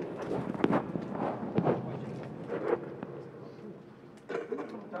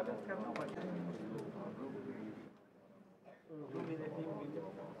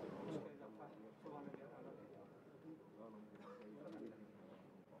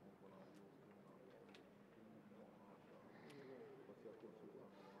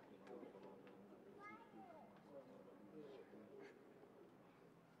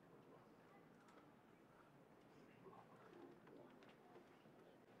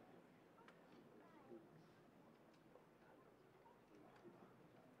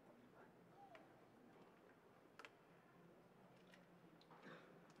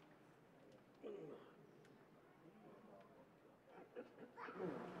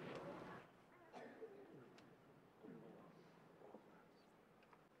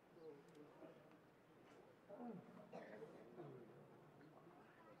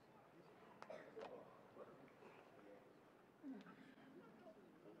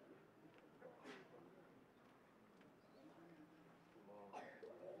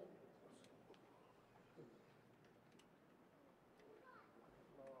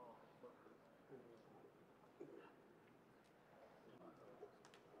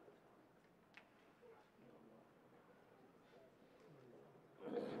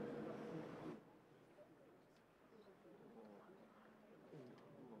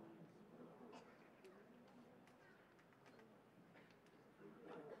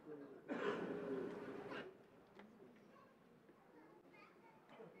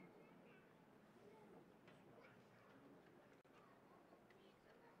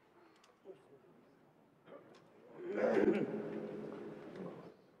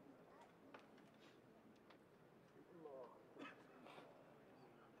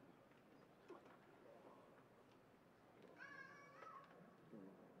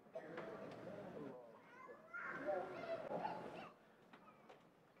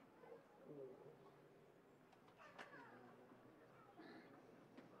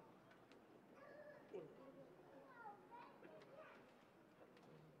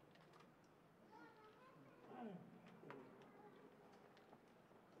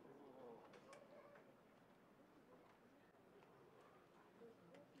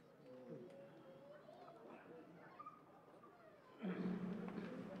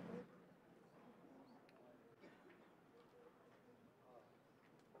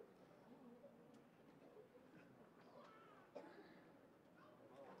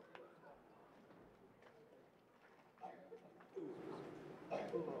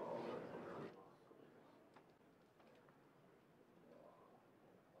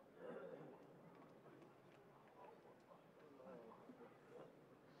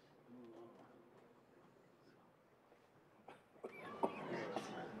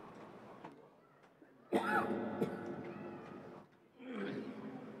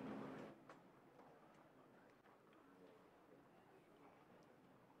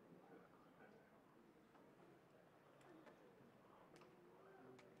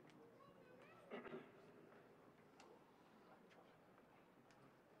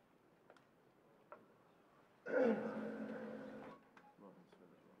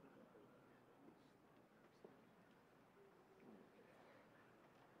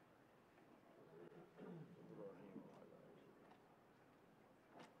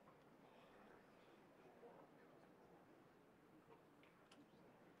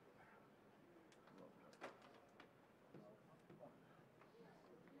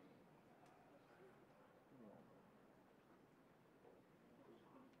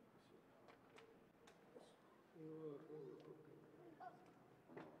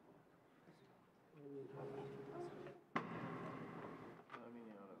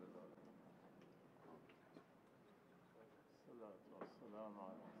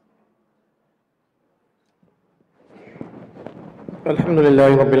 الحمد للہ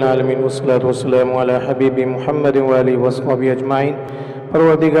رب العالمین والصلاة والسلام علی حبیب محمد وآلہ وصحبہ اجمعین۔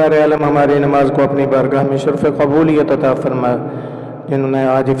 پروردگار عالم ہماری نماز کو اپنی بارگاہ میں شرف قبولیت عطا فرما۔ جنہوں نے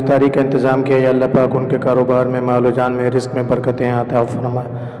آج افطاری کا انتظام کیا، یا اللہ پاک ان کے کاروبار میں، مال و جان میں، رزق میں برکتیں عطا فرما۔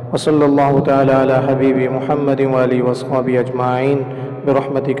 وصلی اللہ تعالی علی حبیب محمد وآلہ وصحبہ اجمعین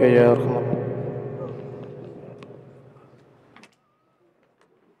برحمتک یا ارحم الراحمین۔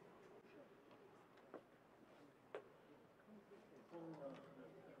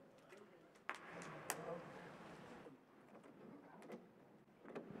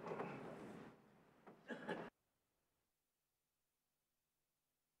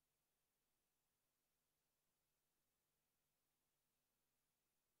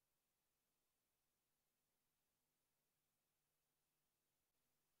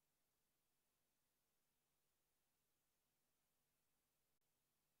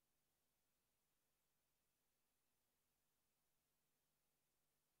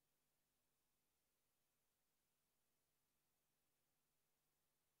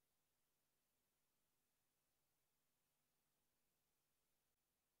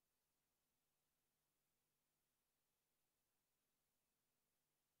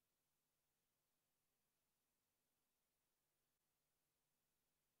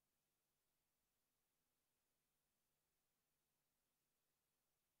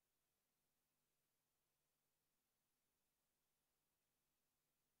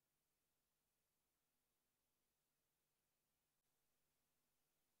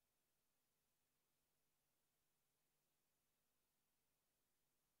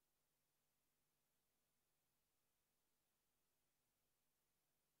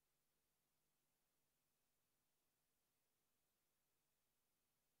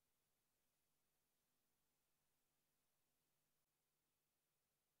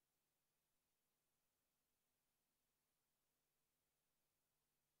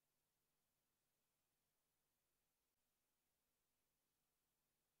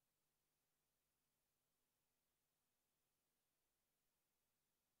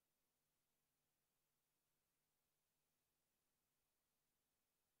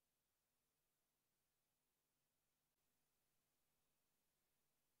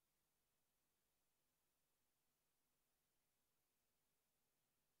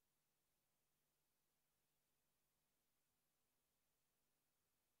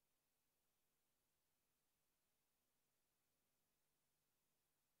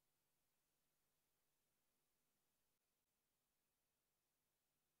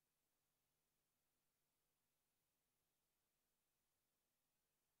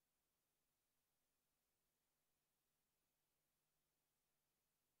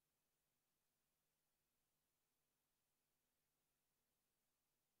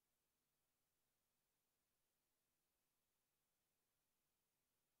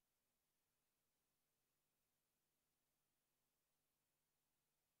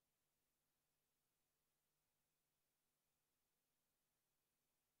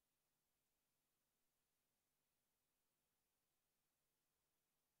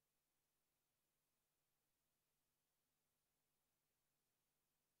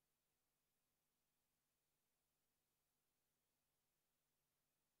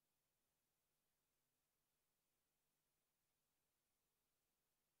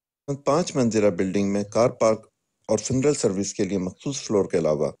 5 منزلہ بلڈنگ میں کار پارک اور فنرل سروس کے لیے مخصوص فلور کے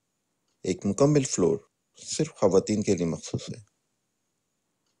علاوہ ایک مکمل فلور صرف خواتین کے لیے مخصوص ہے۔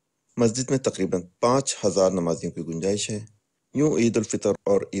 مسجد میں تقریباً 5000 نمازیوں کی گنجائش ہے۔ یوں عید الفطر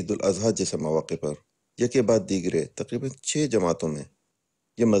اور عید الاضحیٰ جیسے مواقع پر یکے بعد دیگرے تقریباً 6 جماعتوں میں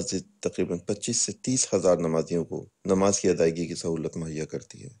یہ مسجد تقریباً 25 سے 30 ہزار نمازیوں کو نماز کی ادائیگی کی سہولت مہیا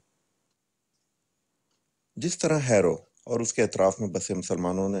کرتی ہے۔ جس طرح ہیرو اور اس کے اطراف میں بسے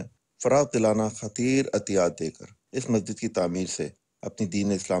مسلمانوں نے فراغ دلانہ خطیر عطیات دے کر اس مسجد کی تعمیر سے اپنی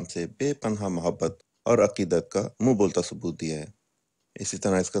دین اسلام سے بے پناہ محبت اور عقیدت کا منہ بولتا ثبوت دیا ہے۔ اسی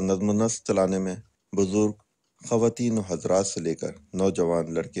طرح اس کا نظم و نسق چلانے میں بزرگ، خواتین و حضرات سے لے کر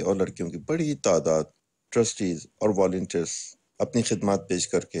نوجوان لڑکے اور لڑکیوں کی بڑی تعداد ٹرسٹیز اور والنٹیئرز اپنی خدمات پیش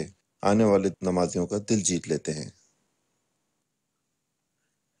کر کے آنے والے نمازیوں کا دل جیت لیتے ہیں۔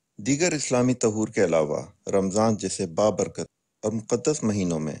 دیگر اسلامی طہور کے علاوہ رمضان جیسے بابرکت اور مقدس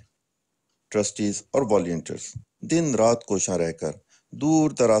مہینوں میں ٹرسٹیز اور والنٹیئرز دن رات کوشاں رہ کر دور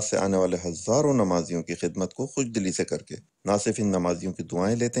دراز سے آنے والے ہزاروں نمازیوں کی خدمت کو خوش دلی سے کر کے نہ صرف ان نمازیوں کی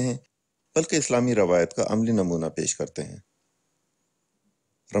دعائیں لیتے ہیں بلکہ اسلامی روایت کا عملی نمونہ پیش کرتے ہیں۔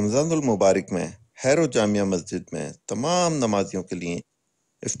 رمضان المبارک میں ہیرو جامعہ مسجد میں تمام نمازیوں کے لیے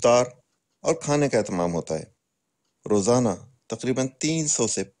افطار اور کھانے کا اہتمام ہوتا ہے۔ روزانہ تقریباً 300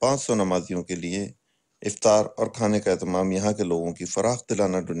 سے 500 نمازیوں کے لیے افطار اور کھانے کا اہتمام یہاں کے لوگوں کی فراخ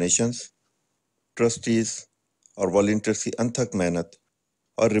دلانہ ڈونیشنز، ٹرسٹیز اور والنٹیئرز کی انتھک محنت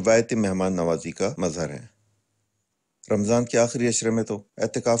اور روایتی مہمان نوازی کا مظہر ہے۔ رمضان کے آخری عشرے میں تو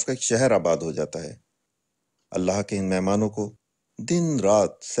اعتکاف کا ایک شہر آباد ہو جاتا ہے۔ اللہ کے ان مہمانوں کو دن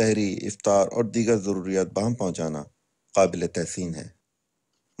رات سحری، افطار اور دیگر ضروریات باہم پہنچانا قابل تحسین ہے۔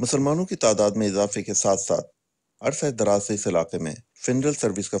 مسلمانوں کی تعداد میں اضافے کے ساتھ ساتھ عرصہ دراز سے اس علاقے میں فنرل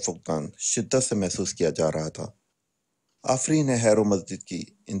سروس کا فقدان شدت سے محسوس کیا جا رہا تھا۔ آفرین ہے ہیرو مسجد کی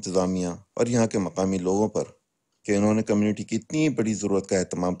انتظامیہ اور یہاں کے مقامی لوگوں پر کہ انہوں نے کمیونٹی کی اتنی بڑی ضرورت کا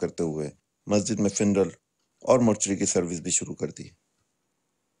اہتمام کرتے ہوئے مسجد میں فنرل اور مورچری کی سروس بھی شروع کر دی۔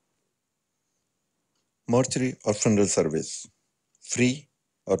 مورچری اور فنرل سروس فری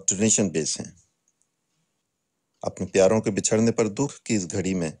اور ڈونیشن بیس ہیں۔ اپنے پیاروں کے بچھڑنے پر دکھ کی اس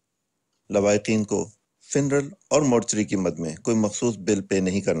گھڑی میں لوائقین کو فنرل اور مورچری کی مد میں کوئی مخصوص بل پے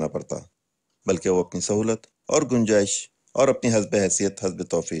نہیں کرنا پڑتا، بلکہ وہ اپنی سہولت اور گنجائش اور اپنی حسب حیثیت حسب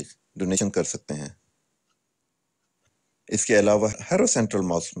توفیق ڈونیشن کر سکتے ہیں۔ اس کے علاوہ ہیرو سینٹرل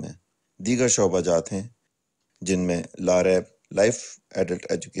ماسک میں دیگر شعبہ جات ہیں جن میں لاریب، لائف ایڈلٹ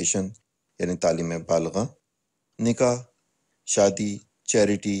ایجوکیشن یعنی تعلیم بالغاں، نکاح، شادی،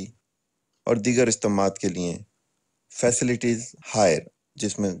 چیریٹی اور دیگر اجتماعات کے لیے فیسلٹیز ہائر،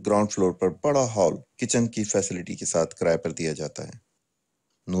 جس میں گراؤنڈ فلور پر بڑا ہال کچن کی فیسلٹی کے ساتھ کرائے پر دیا جاتا ہے۔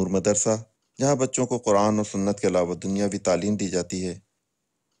 نور مدرسہ، جہاں بچوں کو قرآن اور سنت کے علاوہ دنیاوی تعلیم دی جاتی ہے۔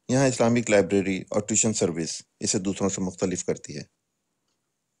 یہاں اسلامک لائبریری اور ٹیوشن سروس اسے دوسروں سے مختلف کرتی ہے۔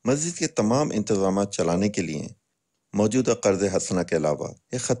 مسجد کے تمام انتظامات چلانے کے لیے موجودہ قرض حسنہ کے علاوہ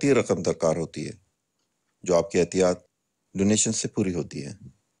ایک خطیر رقم درکار ہوتی ہے جو آپ کے احتیاط ڈونیشن سے پوری ہوتی ہے۔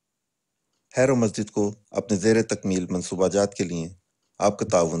 ہیرو مسجد کو اپنے زیر تکمیل منصوبہ جات کے لیے آپ کا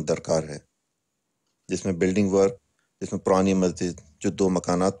تعاون درکار ہے، جس میں بلڈنگ ورک، جس میں پرانی مسجد جو 2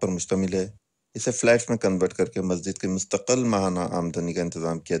 مکانات پر مشتمل ہے اسے فلیٹس میں کنورٹ کر کے مسجد کے مستقل ماہانہ آمدنی کا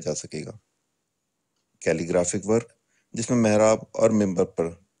انتظام کیا جا سکے گا۔ کیلی گرافک ورک، جس میں محراب اور ممبر پر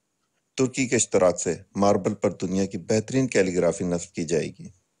ترکی کے اشتراک سے ماربل پر دنیا کی بہترین کیلی گرافی نصب کی جائے گی۔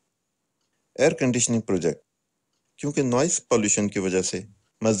 ایئر کنڈیشننگ پروجیکٹ، کیونکہ نوائز پولیوشن کی وجہ سے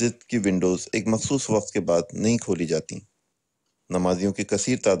مسجد کی ونڈوز ایک مخصوص وقت کے بعد نہیں کھولی جاتی۔ نمازیوں کی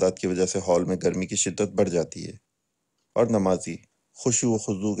کثیر تعداد کی وجہ سے ہال میں گرمی کی شدت بڑھ جاتی ہے اور نمازی خشوع و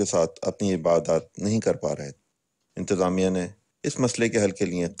خضوع کے ساتھ اپنی عبادات نہیں کر پا رہے۔ انتظامیہ نے اس مسئلے کے حل کے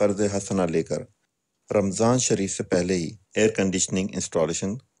لیے قرض حسنہ لے کر رمضان شریف سے پہلے ہی ایئر کنڈیشننگ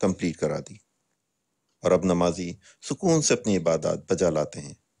انسٹالیشن کمپلیٹ کرا دی، اور اب نمازی سکون سے اپنی عبادات بجا لاتے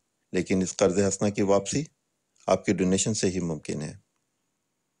ہیں۔ لیکن اس قرض حسنہ کی واپسی آپ کی ڈونیشن سے ہی ممکن ہے۔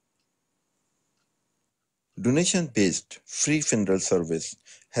 Donation based free فنرل service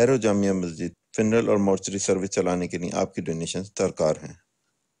hero جامعہ مسجد فنرل اور مورچری سروس چلانے کے لیے آپ کی ڈونیشن درکار ہیں۔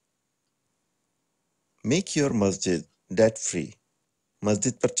 Make your Masjid date free,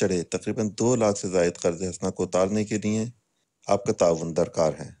 مسجد پر چڑھے تقریباً 2 لاکھ سے زائد قرض حسنہ کو اتارنے کے لیے آپ کا تعاون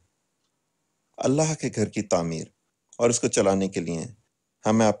درکار ہے۔ اللہ کے گھر کی تعمیر اور اس کو چلانے کے لیے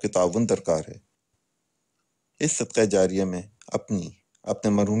ہمیں آپ کے تعاون درکار ہے۔ اس صدقہ جاریہ میں اپنے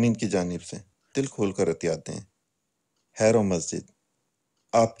مرحومین کی جانب سے دل کھول کر عطیات دیں۔ ہیرو مسجد،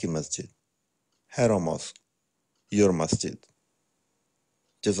 آپ کی مسجد، ہیرو ماسک، یور مسجد۔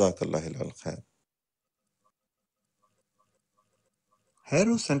 جزاک اللہ الخیر۔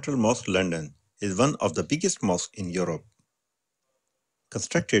 Harrow Central Mosque, London, is one of the biggest mosques in Europe.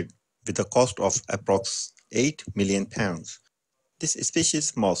 Constructed with a cost of approx £8 million, this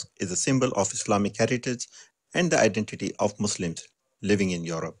spacious mosque is a symbol of Islamic heritage and the identity of Muslims living in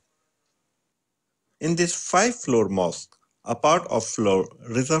Europe. In this 5-floor mosque, a part of floor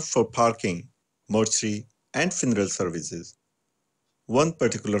reserved for parking, mortuary, and funeral services, one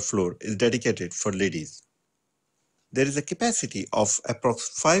particular floor is dedicated for ladies. There is a capacity of approx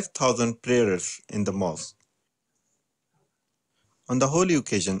 5,000 prayers in the mosque. On the holy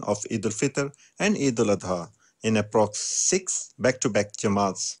occasion of Eid al-Fitr and Eid al-Adha, in approx 6 back-to-back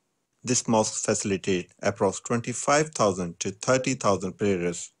Jamaats, this mosque facilitates approx 25,000 to 30,000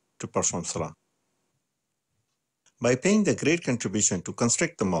 prayers to perform Salah. By paying the great contribution to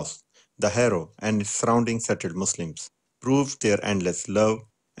construct the mosque, the Harrow and its surrounding settled Muslims proved their endless love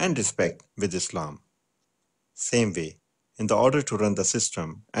and respect with Islam. Same way, in the order to run the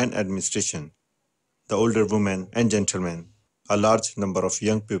system and administration, the older women and gentlemen, a large number of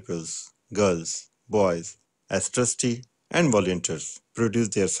young pupils, girls, boys, as trustee and volunteers produce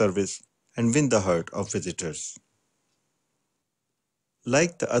their service and win the heart of visitors.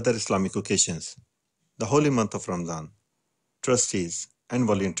 Like the other Islamic occasions, the holy month of Ramadan, trustees and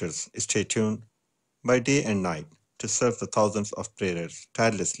volunteers stay tuned by day and night to serve the thousands of prayers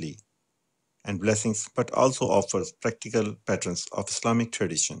tirelessly and blessings, but also offers practical patterns of Islamic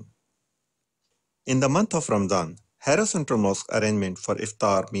tradition. In the month of Ramadan, Harrow Central Mosque arrangement for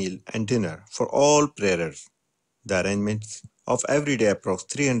iftar meal and dinner for all prayers. The arrangements of every day approx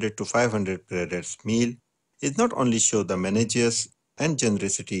 300 to 500 prayers meal is not only show the managers and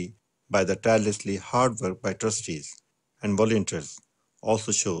generosity by the tirelessly hard work by trustees and volunteers,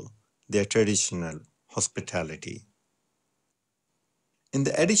 also show their traditional hospitality. In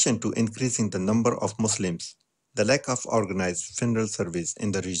the addition to increasing the number of Muslims, the lack of organized funeral service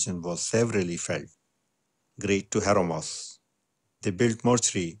in the region was severely felt. Great to Harrow Mosque. They built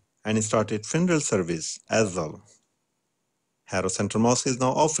mortuary and started funeral service as well. Harrow Central Mosque is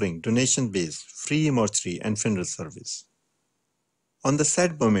now offering donation-based free mortuary and funeral service. On the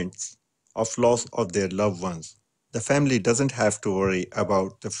sad moments of loss of their loved ones, the family doesn't have to worry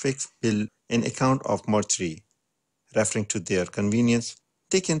about the fixed bill in account of mortuary. Referring to their convenience,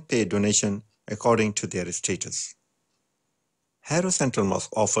 they can pay donation according to their status. Harrow Central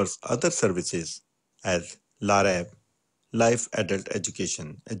Mosque offers other services as LARAB, Life Adult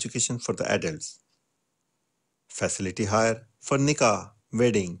Education, education for the adults, facility hire for nikah,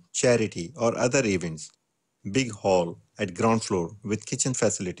 wedding, charity or other events. Big hall at ground floor with kitchen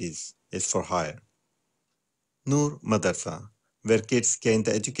facilities is for hire. Noor Madrasa, where kids gain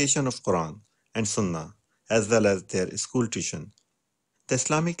the education of Quran and Sunnah as well as their school tuition. The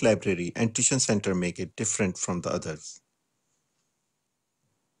Islamic library and tuition center make it different from the others.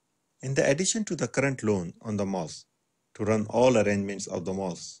 In the addition to the current loan on the mosque, to run all arrangements of the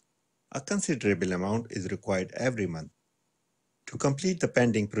mosque, a considerable amount is required every month. To complete the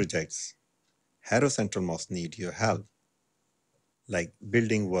pending projects, Harrow Central Mosque need your help. Like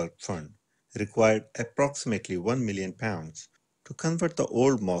building work fund required approximately £1 million to convert the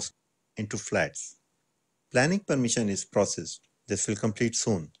old mosque into flats. Planning permission is processed. This will complete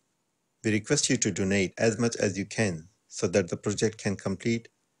soon. We request you to donate as much as you can so that the project can complete,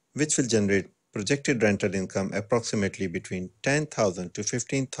 which will generate projected rental income approximately between $10,000 to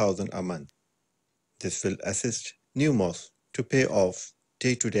 $15,000 a month. This will assist new mosques to pay off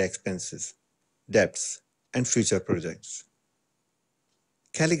day-to-day expenses, debts, and future projects.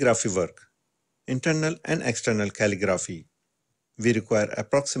 Calligraphy work, internal and external calligraphy. We require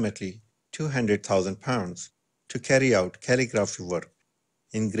approximately £200,000 to carry out calligraphy work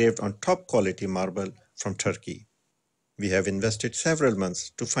engraved on top quality marble from Turkey. We have invested several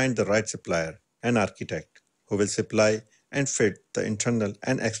months to find the right supplier and architect who will supply and fit the internal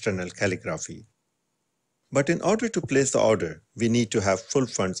and external calligraphy. But in order to place the order, we need to have full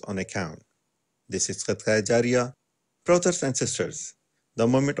funds on account. This is Sadaqah Jariyah. Brothers and sisters, the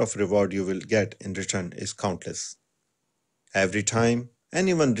moment of reward you will get in return is countless. Every time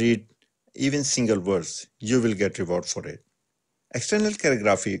anyone read even single verse, you will get reward for it. External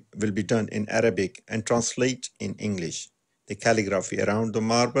calligraphy will be done in Arabic and translate in English. The calligraphy around the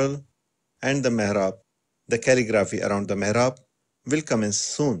marble and the mihrab, the calligraphy around the mihrab will commence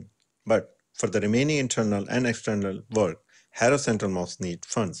soon. But for the remaining internal and external work, Harrow Central Mosque need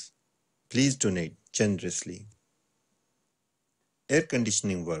funds. Please donate generously. Air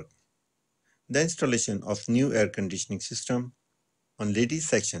conditioning work. The installation of new air conditioning system on ladies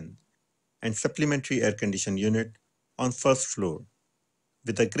section and supplementary air conditioning unit on first floor.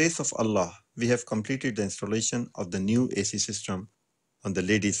 With the grace of Allah, we have completed the installation of the new AC system on the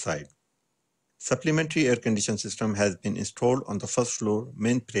ladies' side. Supplementary air conditioning system has been installed on the first floor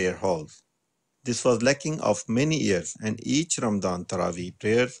main prayer halls. This was lacking of many years, and each Ramadan Taraweeh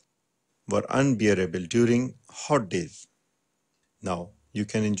prayers were unbearable during hot days. Now you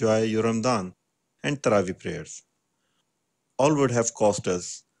can enjoy your Ramadan and Taraweeh prayers. All would have cost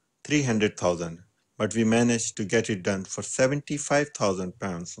us 300,000, but we managed to get it done for 75,000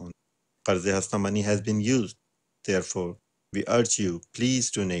 pounds. Qarz-e Hasna money has been used. Therefore, we urge you,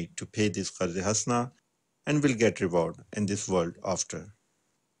 please donate to pay this Qarz-e Hasna and will get reward in this world after.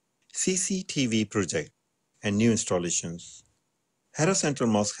 CCTV project and new installations. Harrow Central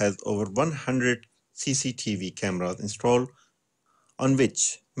Mosque has over 100 CCTV cameras installed, on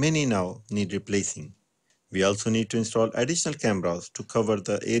which many now need replacing. We also need to install additional cameras to cover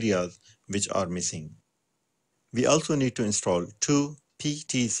the areas which are missing. We also need to install 2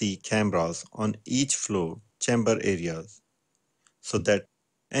 PTC cameras on each floor chamber areas so that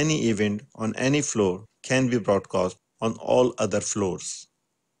any event on any floor can be broadcast on all other floors.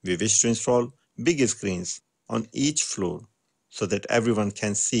 We wish to install big screens on each floor so that everyone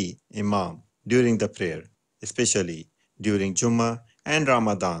can see Imam during the prayer, especially during Jummah and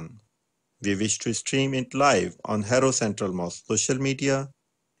Ramadan. We wish to stream it live on Harrow Central Mosque social media.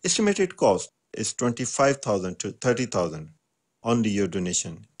 Estimated cost is 25,000 to 30,000. Only your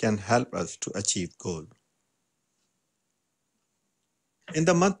donation can help us to achieve goal. In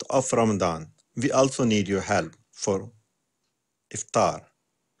the month of Ramadan, we also need your help for iftar,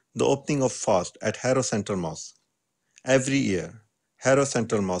 the opening of fast at Harrow Central Mosque. Every year, Harrow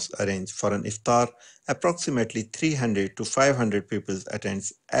Central Mosque arranges for an iftar. Approximately 300 to 500 people attend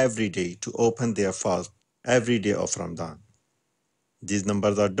every day to open their fast every day of Ramadan. These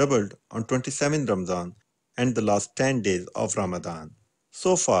numbers are doubled on 27th Ramadan and the last 10 days of Ramadan.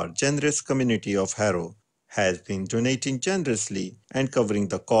 So far, generous community of Harrow has been donating generously and covering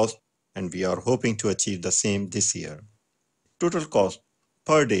the cost, and we are hoping to achieve the same this year. Total cost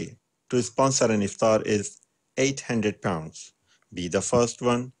per day to sponsor an iftar is £800. Be the first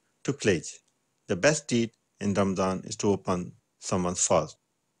one to pledge. The best deed in Ramadan is to open someone's fast.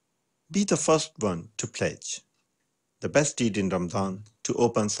 Be the first one to pledge. The best deed in Ramadan to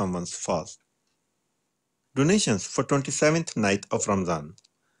open someone's fast. Donations for 27th night of Ramadan.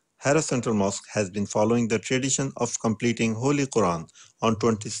 Harrow Central Mosque has been following the tradition of completing Holy Quran on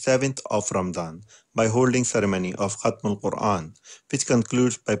 27th of Ramadan by holding ceremony of Khatmul Quran, which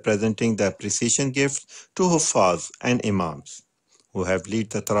concludes by presenting the appreciation gifts to Huffaz and Imams, who have led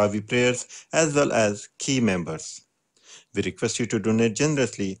the Taraweeh prayers as well as key members. We request you to donate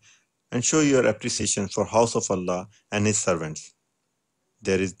generously and show your appreciation for House of Allah and His servants.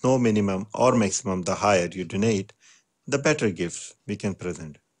 There is no minimum or maximum. The higher you donate, the better gifts we can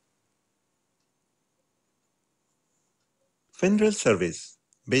present. Funeral service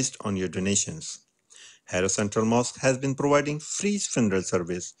based on your donations. Harrow Central Mosque has been providing free funeral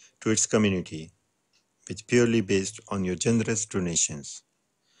service to its community, which purely based on your generous donations.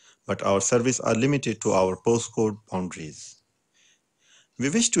 But our service are limited to our postcode boundaries. We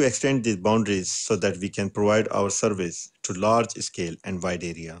wish to extend these boundaries so that we can provide our service to large scale and wide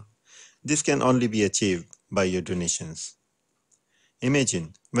area. This can only be achieved by your donations.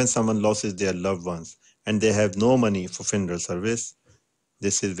 Imagine when someone loses their loved ones and they have no money for funeral service.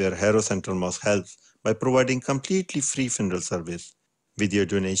 This is where Harrow Central Mosque helps by providing completely free funeral service with your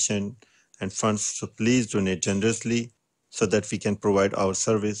donation and funds. So please donate generously so that we can provide our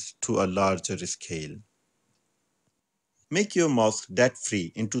service to a larger scale. Make your mosque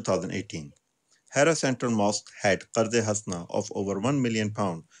debt-free in 2018. Harrow Central Mosque had Qarz-e Hasna of over £1 million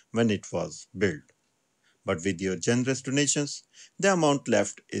when it was built. But with your generous donations, the amount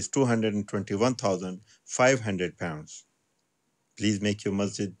left is £221,500. Please make your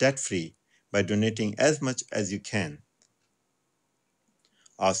masjid debt-free by donating as much as you can.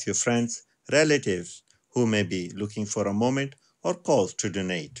 Ask your friends, relatives who may be looking for a moment or cause to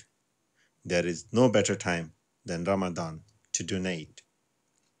donate. There is no better time than Ramadan to donate.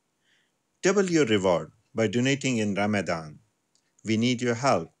 Double your reward by donating in Ramadan. We need your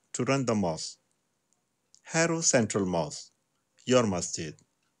help to run the mosque. Harrow Central Mosque, your masjid.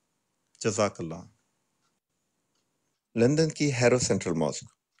 Jazakallah. London की harrow central mask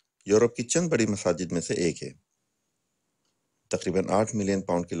Europe की चंद बड़ी मसाजिद में से एक है। तकरीबन 8 million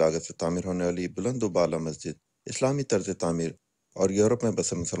pound की लागत से तामीर होने वाली बुलंद बाला मस्जिद इस्लामी तर्ज तामीर और यूरोप में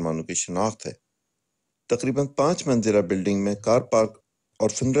बसे मुसलमानों की शिनाख्त है। तकरीबन 5 मंजिला बिल्डिंग में कार पार्क और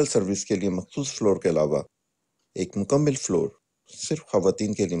फ्यूनरल सर्विस के लिए मखसूस फ्लोर के अलावा एक मुकम्मल फ्लोर सिर्फ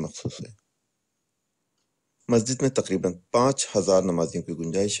खवातीन के लिए मखसूस है। मस्जिद में तकरीबन 5,000 नमाजियों की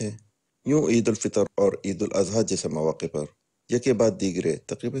गुंजाइश है। यूं ईद उल फितर और ईद उल अजहा जैसे मौके पर یکے بعد دیگرے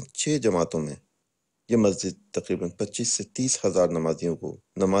تقریباً 6 جماعتوں میں یہ مسجد تقریباً 25 سے 30 ہزار نمازیوں کو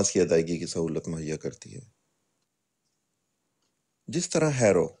نماز کی ادائیگی کی سہولت مہیا کرتی ہے۔ جس طرح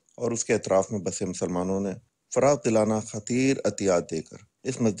ہیرو اور اس کے اطراف میں بسے مسلمانوں نے فراغ دلانہ خطیر عطیات دے کر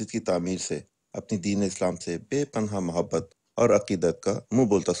اس مسجد کی تعمیر سے اپنی دین اسلام سے بے پناہ محبت اور عقیدت کا منہ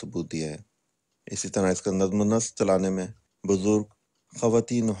بولتا ثبوت دیا ہے، اسی طرح اس کا نظم و نسق چلانے میں بزرگ،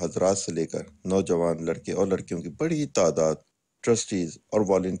 خواتین و حضرات سے لے کر نوجوان لڑکے اور لڑکیوں کی بڑی تعداد ٹرسٹیز اور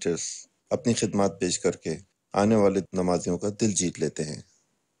والنٹیئرز اپنی خدمات پیش کر کے آنے والے نمازیوں کا دل جیت لیتے ہیں۔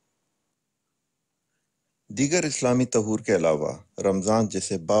 دیگر اسلامی طہور کے علاوہ رمضان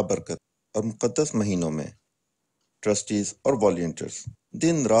جیسے بابرکت اور مقدس مہینوں میں ٹرسٹیز اور والنٹیئرز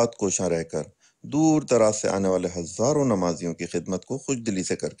دن رات کوشاں رہ کر دور دراز سے آنے والے ہزاروں نمازیوں کی خدمت کو خوش دلی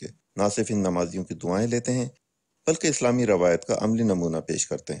سے کر کے نہ صرف ان نمازیوں کی دعائیں لیتے ہیں بلکہ اسلامی روایت کا عملی نمونہ پیش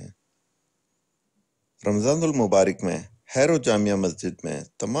کرتے ہیں۔ رمضان المبارک میں ہیرو جامعہ مسجد میں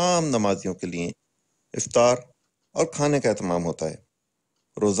تمام نمازیوں کے لیے افطار اور کھانے کا اہتمام ہوتا ہے۔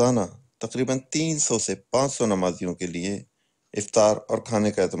 روزانہ تقریباً 300 سے 500 نمازیوں کے لیے افطار اور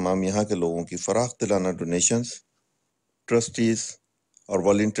کھانے کا اہتمام یہاں کے لوگوں کی فراخ دلانہ ڈونیشنز، ٹرسٹیز اور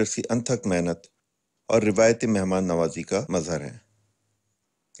والنٹیئرز کی انتھک محنت اور روایتی مہمان نوازی کا مظہر ہے۔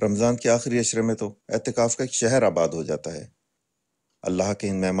 رمضان کے آخری عشرے میں تو اعتکاف کا ایک شہر آباد ہو جاتا ہے۔ اللہ کے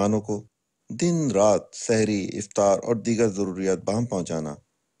ان مہمانوں کو دن رات سحری، افطار اور دیگر ضروریات باہم پہنچانا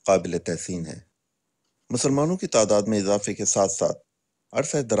قابل تحسین ہے۔ مسلمانوں کی تعداد میں اضافے کے ساتھ ساتھ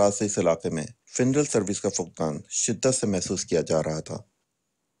عرصہ دراز سے اس علاقے میں فنرل سروس کا فقدان شدت سے محسوس کیا جا رہا تھا۔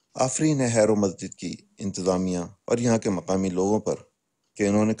 آفرین ہے ہیرو مسجد کی انتظامیہ اور یہاں کے مقامی لوگوں پر کہ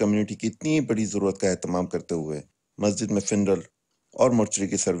انہوں نے کمیونٹی کی اتنی بڑی ضرورت کا اہتمام کرتے ہوئے مسجد میں فنرل اور مورچری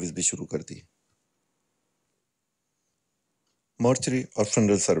کی سروس بھی شروع کر دی۔ مورچری اور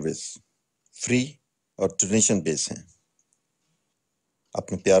فنرل سروس فری اور ڈونیشن بیس ہیں۔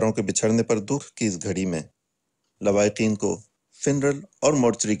 اپنے پیاروں کے بچھڑنے پر دکھ کی اس گھڑی میں لوائقین کو فنرل اور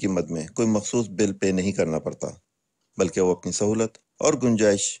مورچری کی مد میں کوئی مخصوص بل پے نہیں کرنا پڑتا، بلکہ وہ اپنی سہولت اور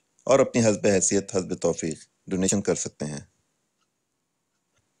گنجائش اور اپنی حسب حیثیت حسب توفیق ڈونیشن کر سکتے ہیں۔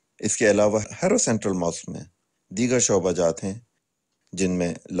 اس کے علاوہ ہیرو سینٹرل ماسک میں دیگر شعبہ جات ہیں جن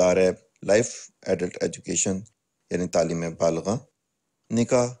میں لاریب لائف ایڈلٹ ایجوکیشن یعنی تعلیم بالغاں،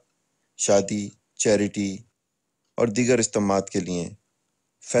 نکاح، شادی، چیریٹی اور دیگر اجتماعات کے لیے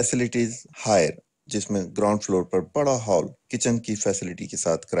فیسلٹیز ہائر، جس میں گراؤنڈ فلور پر بڑا ہال کچن کی فیسلٹی کے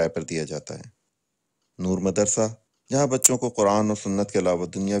ساتھ کرائے پر دیا جاتا ہے۔ نور مدرسہ، جہاں بچوں کو قرآن اور سنت کے علاوہ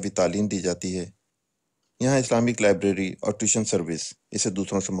دنیاوی تعلیم دی جاتی ہے۔ یہاں اسلامک لائبریری اور ٹیوشن سروس اسے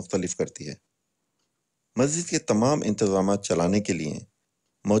دوسروں سے مختلف کرتی ہے۔ مسجد کے تمام انتظامات چلانے کے لیے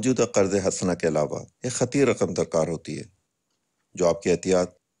موجودہ قرض حسنہ کے علاوہ ایک خطیر رقم درکار ہوتی ہے جو آپ کے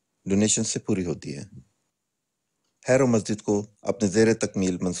احتیاط ڈونیشن سے پوری ہوتی ہے۔ ہیرو مسجد کو اپنے زیر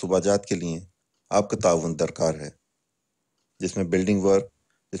تکمیل منصوبہ جات کے لیے آپ کا تعاون درکار ہے، جس میں بلڈنگ ورک،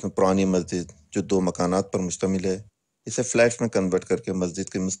 جس میں پرانی مسجد جو 2 مکانات پر مشتمل ہے اسے فلیٹس میں کنورٹ کر کے مسجد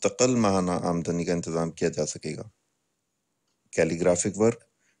کی مستقل ماہانہ آمدنی کا انتظام کیا جا سکے گا۔ کیلی گرافک ورک،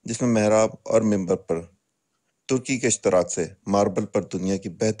 جس میں محراب اور ممبر پر ترکی کے اشتراک سے ماربل پر دنیا کی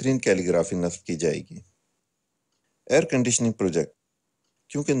بہترین کیلی گرافی نصب کی جائے گی۔ ایئر کنڈیشننگ پروجیکٹ،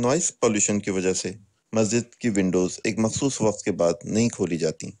 کیونکہ نوائز پولیوشن کی وجہ سے مسجد کی ونڈوز ایک مخصوص وقت کے بعد نہیں کھولی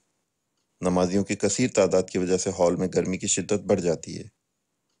جاتی۔ نمازیوں کی کثیر تعداد کی وجہ سے ہال میں گرمی کی شدت بڑھ جاتی ہے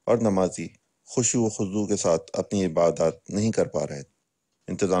اور نمازی خشوع و خضوع کے ساتھ اپنی عبادات نہیں کر پا رہے۔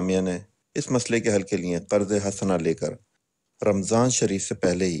 انتظامیہ نے اس مسئلے کے حل کے لیے قرض حسنہ لے کر رمضان شریف سے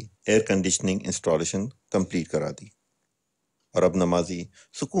پہلے ہی ایئر کنڈیشننگ انسٹالیشن کمپلیٹ کرا دی، اور اب نمازی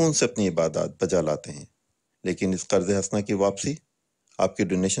سکون سے اپنی عبادات بجا لاتے ہیں، لیکن اس قرض حسنہ کی واپسی آپ کی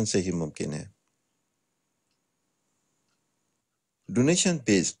ڈونیشن سے ہی ممکن ہے۔ Donation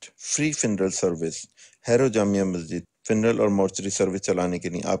based free فنرل service hero جامعہ مسجد فنرل اور مورچری سروس چلانے کے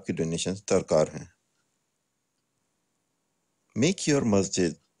لیے آپ کی ڈونیشن درکار ہیں۔ Make your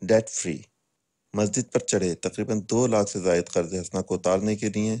Masjid date free, مسجد پر چڑھے تقریباً 2 لاکھ سے زائد قرض حسنہ کو اتارنے کے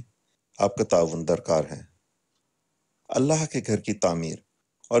لیے آپ کا تعاون درکار ہے۔ اللہ کے گھر کی تعمیر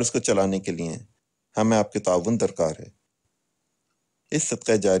اور اس کو چلانے کے لیے ہمیں آپ کے تعاون درکار ہے۔ اس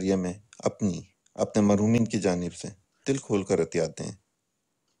صدقہ جاریہ میں اپنے مرحومین کی جانب سے دل کھول کر عطیات دیں۔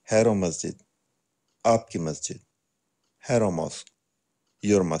 ہیرو مسجد، آپ کی مسجد، ہیرو ماسک،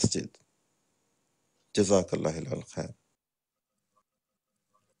 یور مسجد۔ جزاک اللہ الخیر۔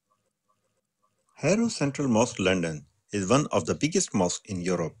 Harrow Central Mosque, London, is one of the biggest mosques in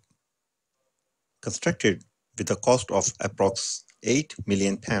Europe. Constructed with a cost of approx £8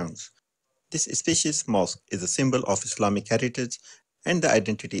 million, this spacious mosque is a symbol of Islamic heritage and the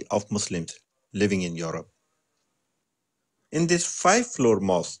identity of Muslims living in Europe. In this 5-floor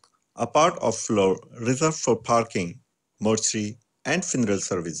mosque, a part of floor reserved for parking, mortuary, and funeral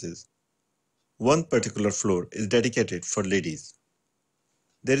services, one particular floor is dedicated for ladies.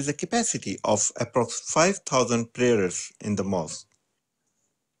 There is a capacity of approx 5,000 prayers in the mosque.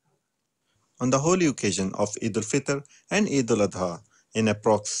 On the holy occasion of Eid al-Fitr and Eid al-Adha, in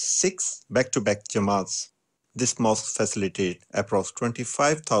approx 6 back-to-back Jamaats, this mosque facilitates approx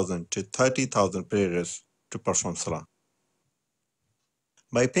 25,000 to 30,000 prayers to perform Salah.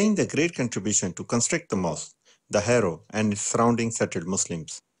 By paying the great contribution to construct the mosque, the Harrow and its surrounding settled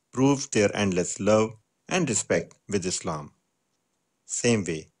Muslims proved their endless love and respect with Islam. Same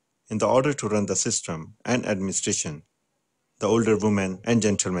way, in the order to run the system and administration, the older women and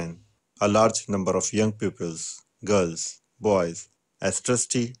gentlemen, a large number of young pupils, girls, boys, as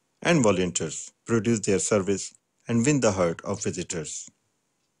trustee and volunteers, produce their service and win the heart of visitors.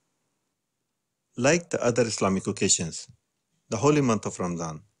 Like the other Islamic occasions, the holy month of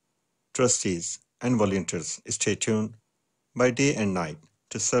Ramadan, trustees and volunteers stay tuned by day and night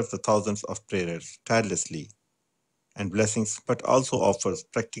to serve the thousands of prayers tirelessly and blessings, but also offers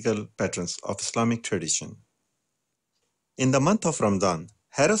practical patterns of Islamic tradition. In the month of Ramadan,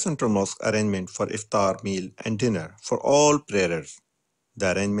 Harrow Central Mosque arrangement for iftar meal and dinner for all prayers.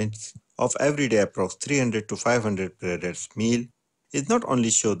 The arrangements of every day approx 300 to 500 prayers meal is not only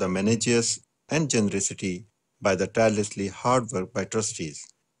show the managers and generosity by the tirelessly hard work by trustees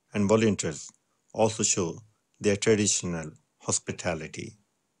and volunteers, also show their traditional hospitality.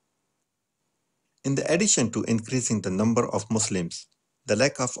 In the addition to increasing the number of Muslims, the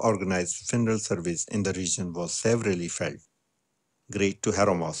lack of organized funeral service in the region was severely felt. Great to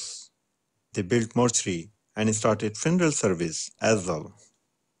Harrow Mosque. They built mortuary and started funeral service as well.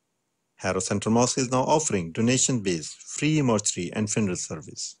 Harrow Central Mosque is now offering donation-based free mortuary and funeral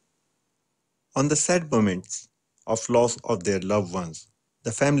service. On the sad moments of loss of their loved ones,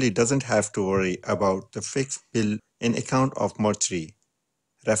 the family doesn't have to worry about the fixed bill in account of mortuary.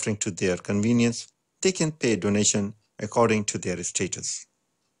 Referring to their convenience, they can pay donation according to their status.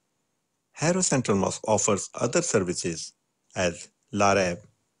 Harrow Central Mosque offers other services as LARAB,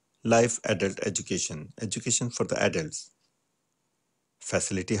 Life Adult Education, education for the adults,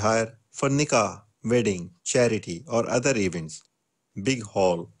 facility hire for nikah, wedding, charity or other events. Big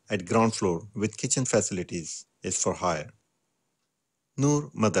hall at ground floor with kitchen facilities is for hire. Noor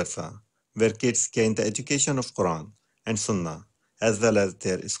Madrasa, where kids gain the education of Quran and Sunnah as well as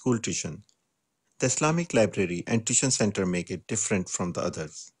their school tuition. The Islamic library and tuition center make it different from the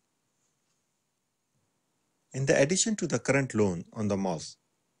others. In the addition to the current loan on the mosque,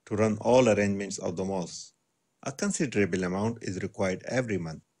 to run all arrangements of the mosque, a considerable amount is required every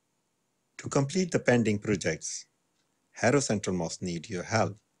month. To complete the pending projects, Harrow Central Mosque need your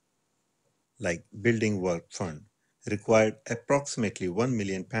help. Like building work fund required approximately £1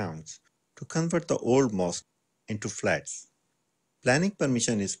 million to convert the old mosque into flats. Planning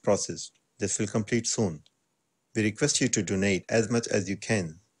permission is processed. This will complete soon. We request you to donate as much as you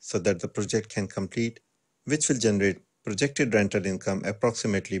can so that the project can complete, which will generate projected rental income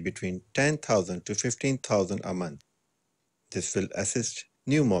approximately between 10,000 to 15,000 a month. This will assist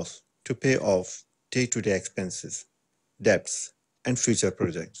new mosque to pay off day-to-day expenses, debts, and future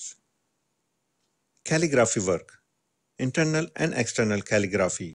projects. Calligraphy work, internal and external calligraphy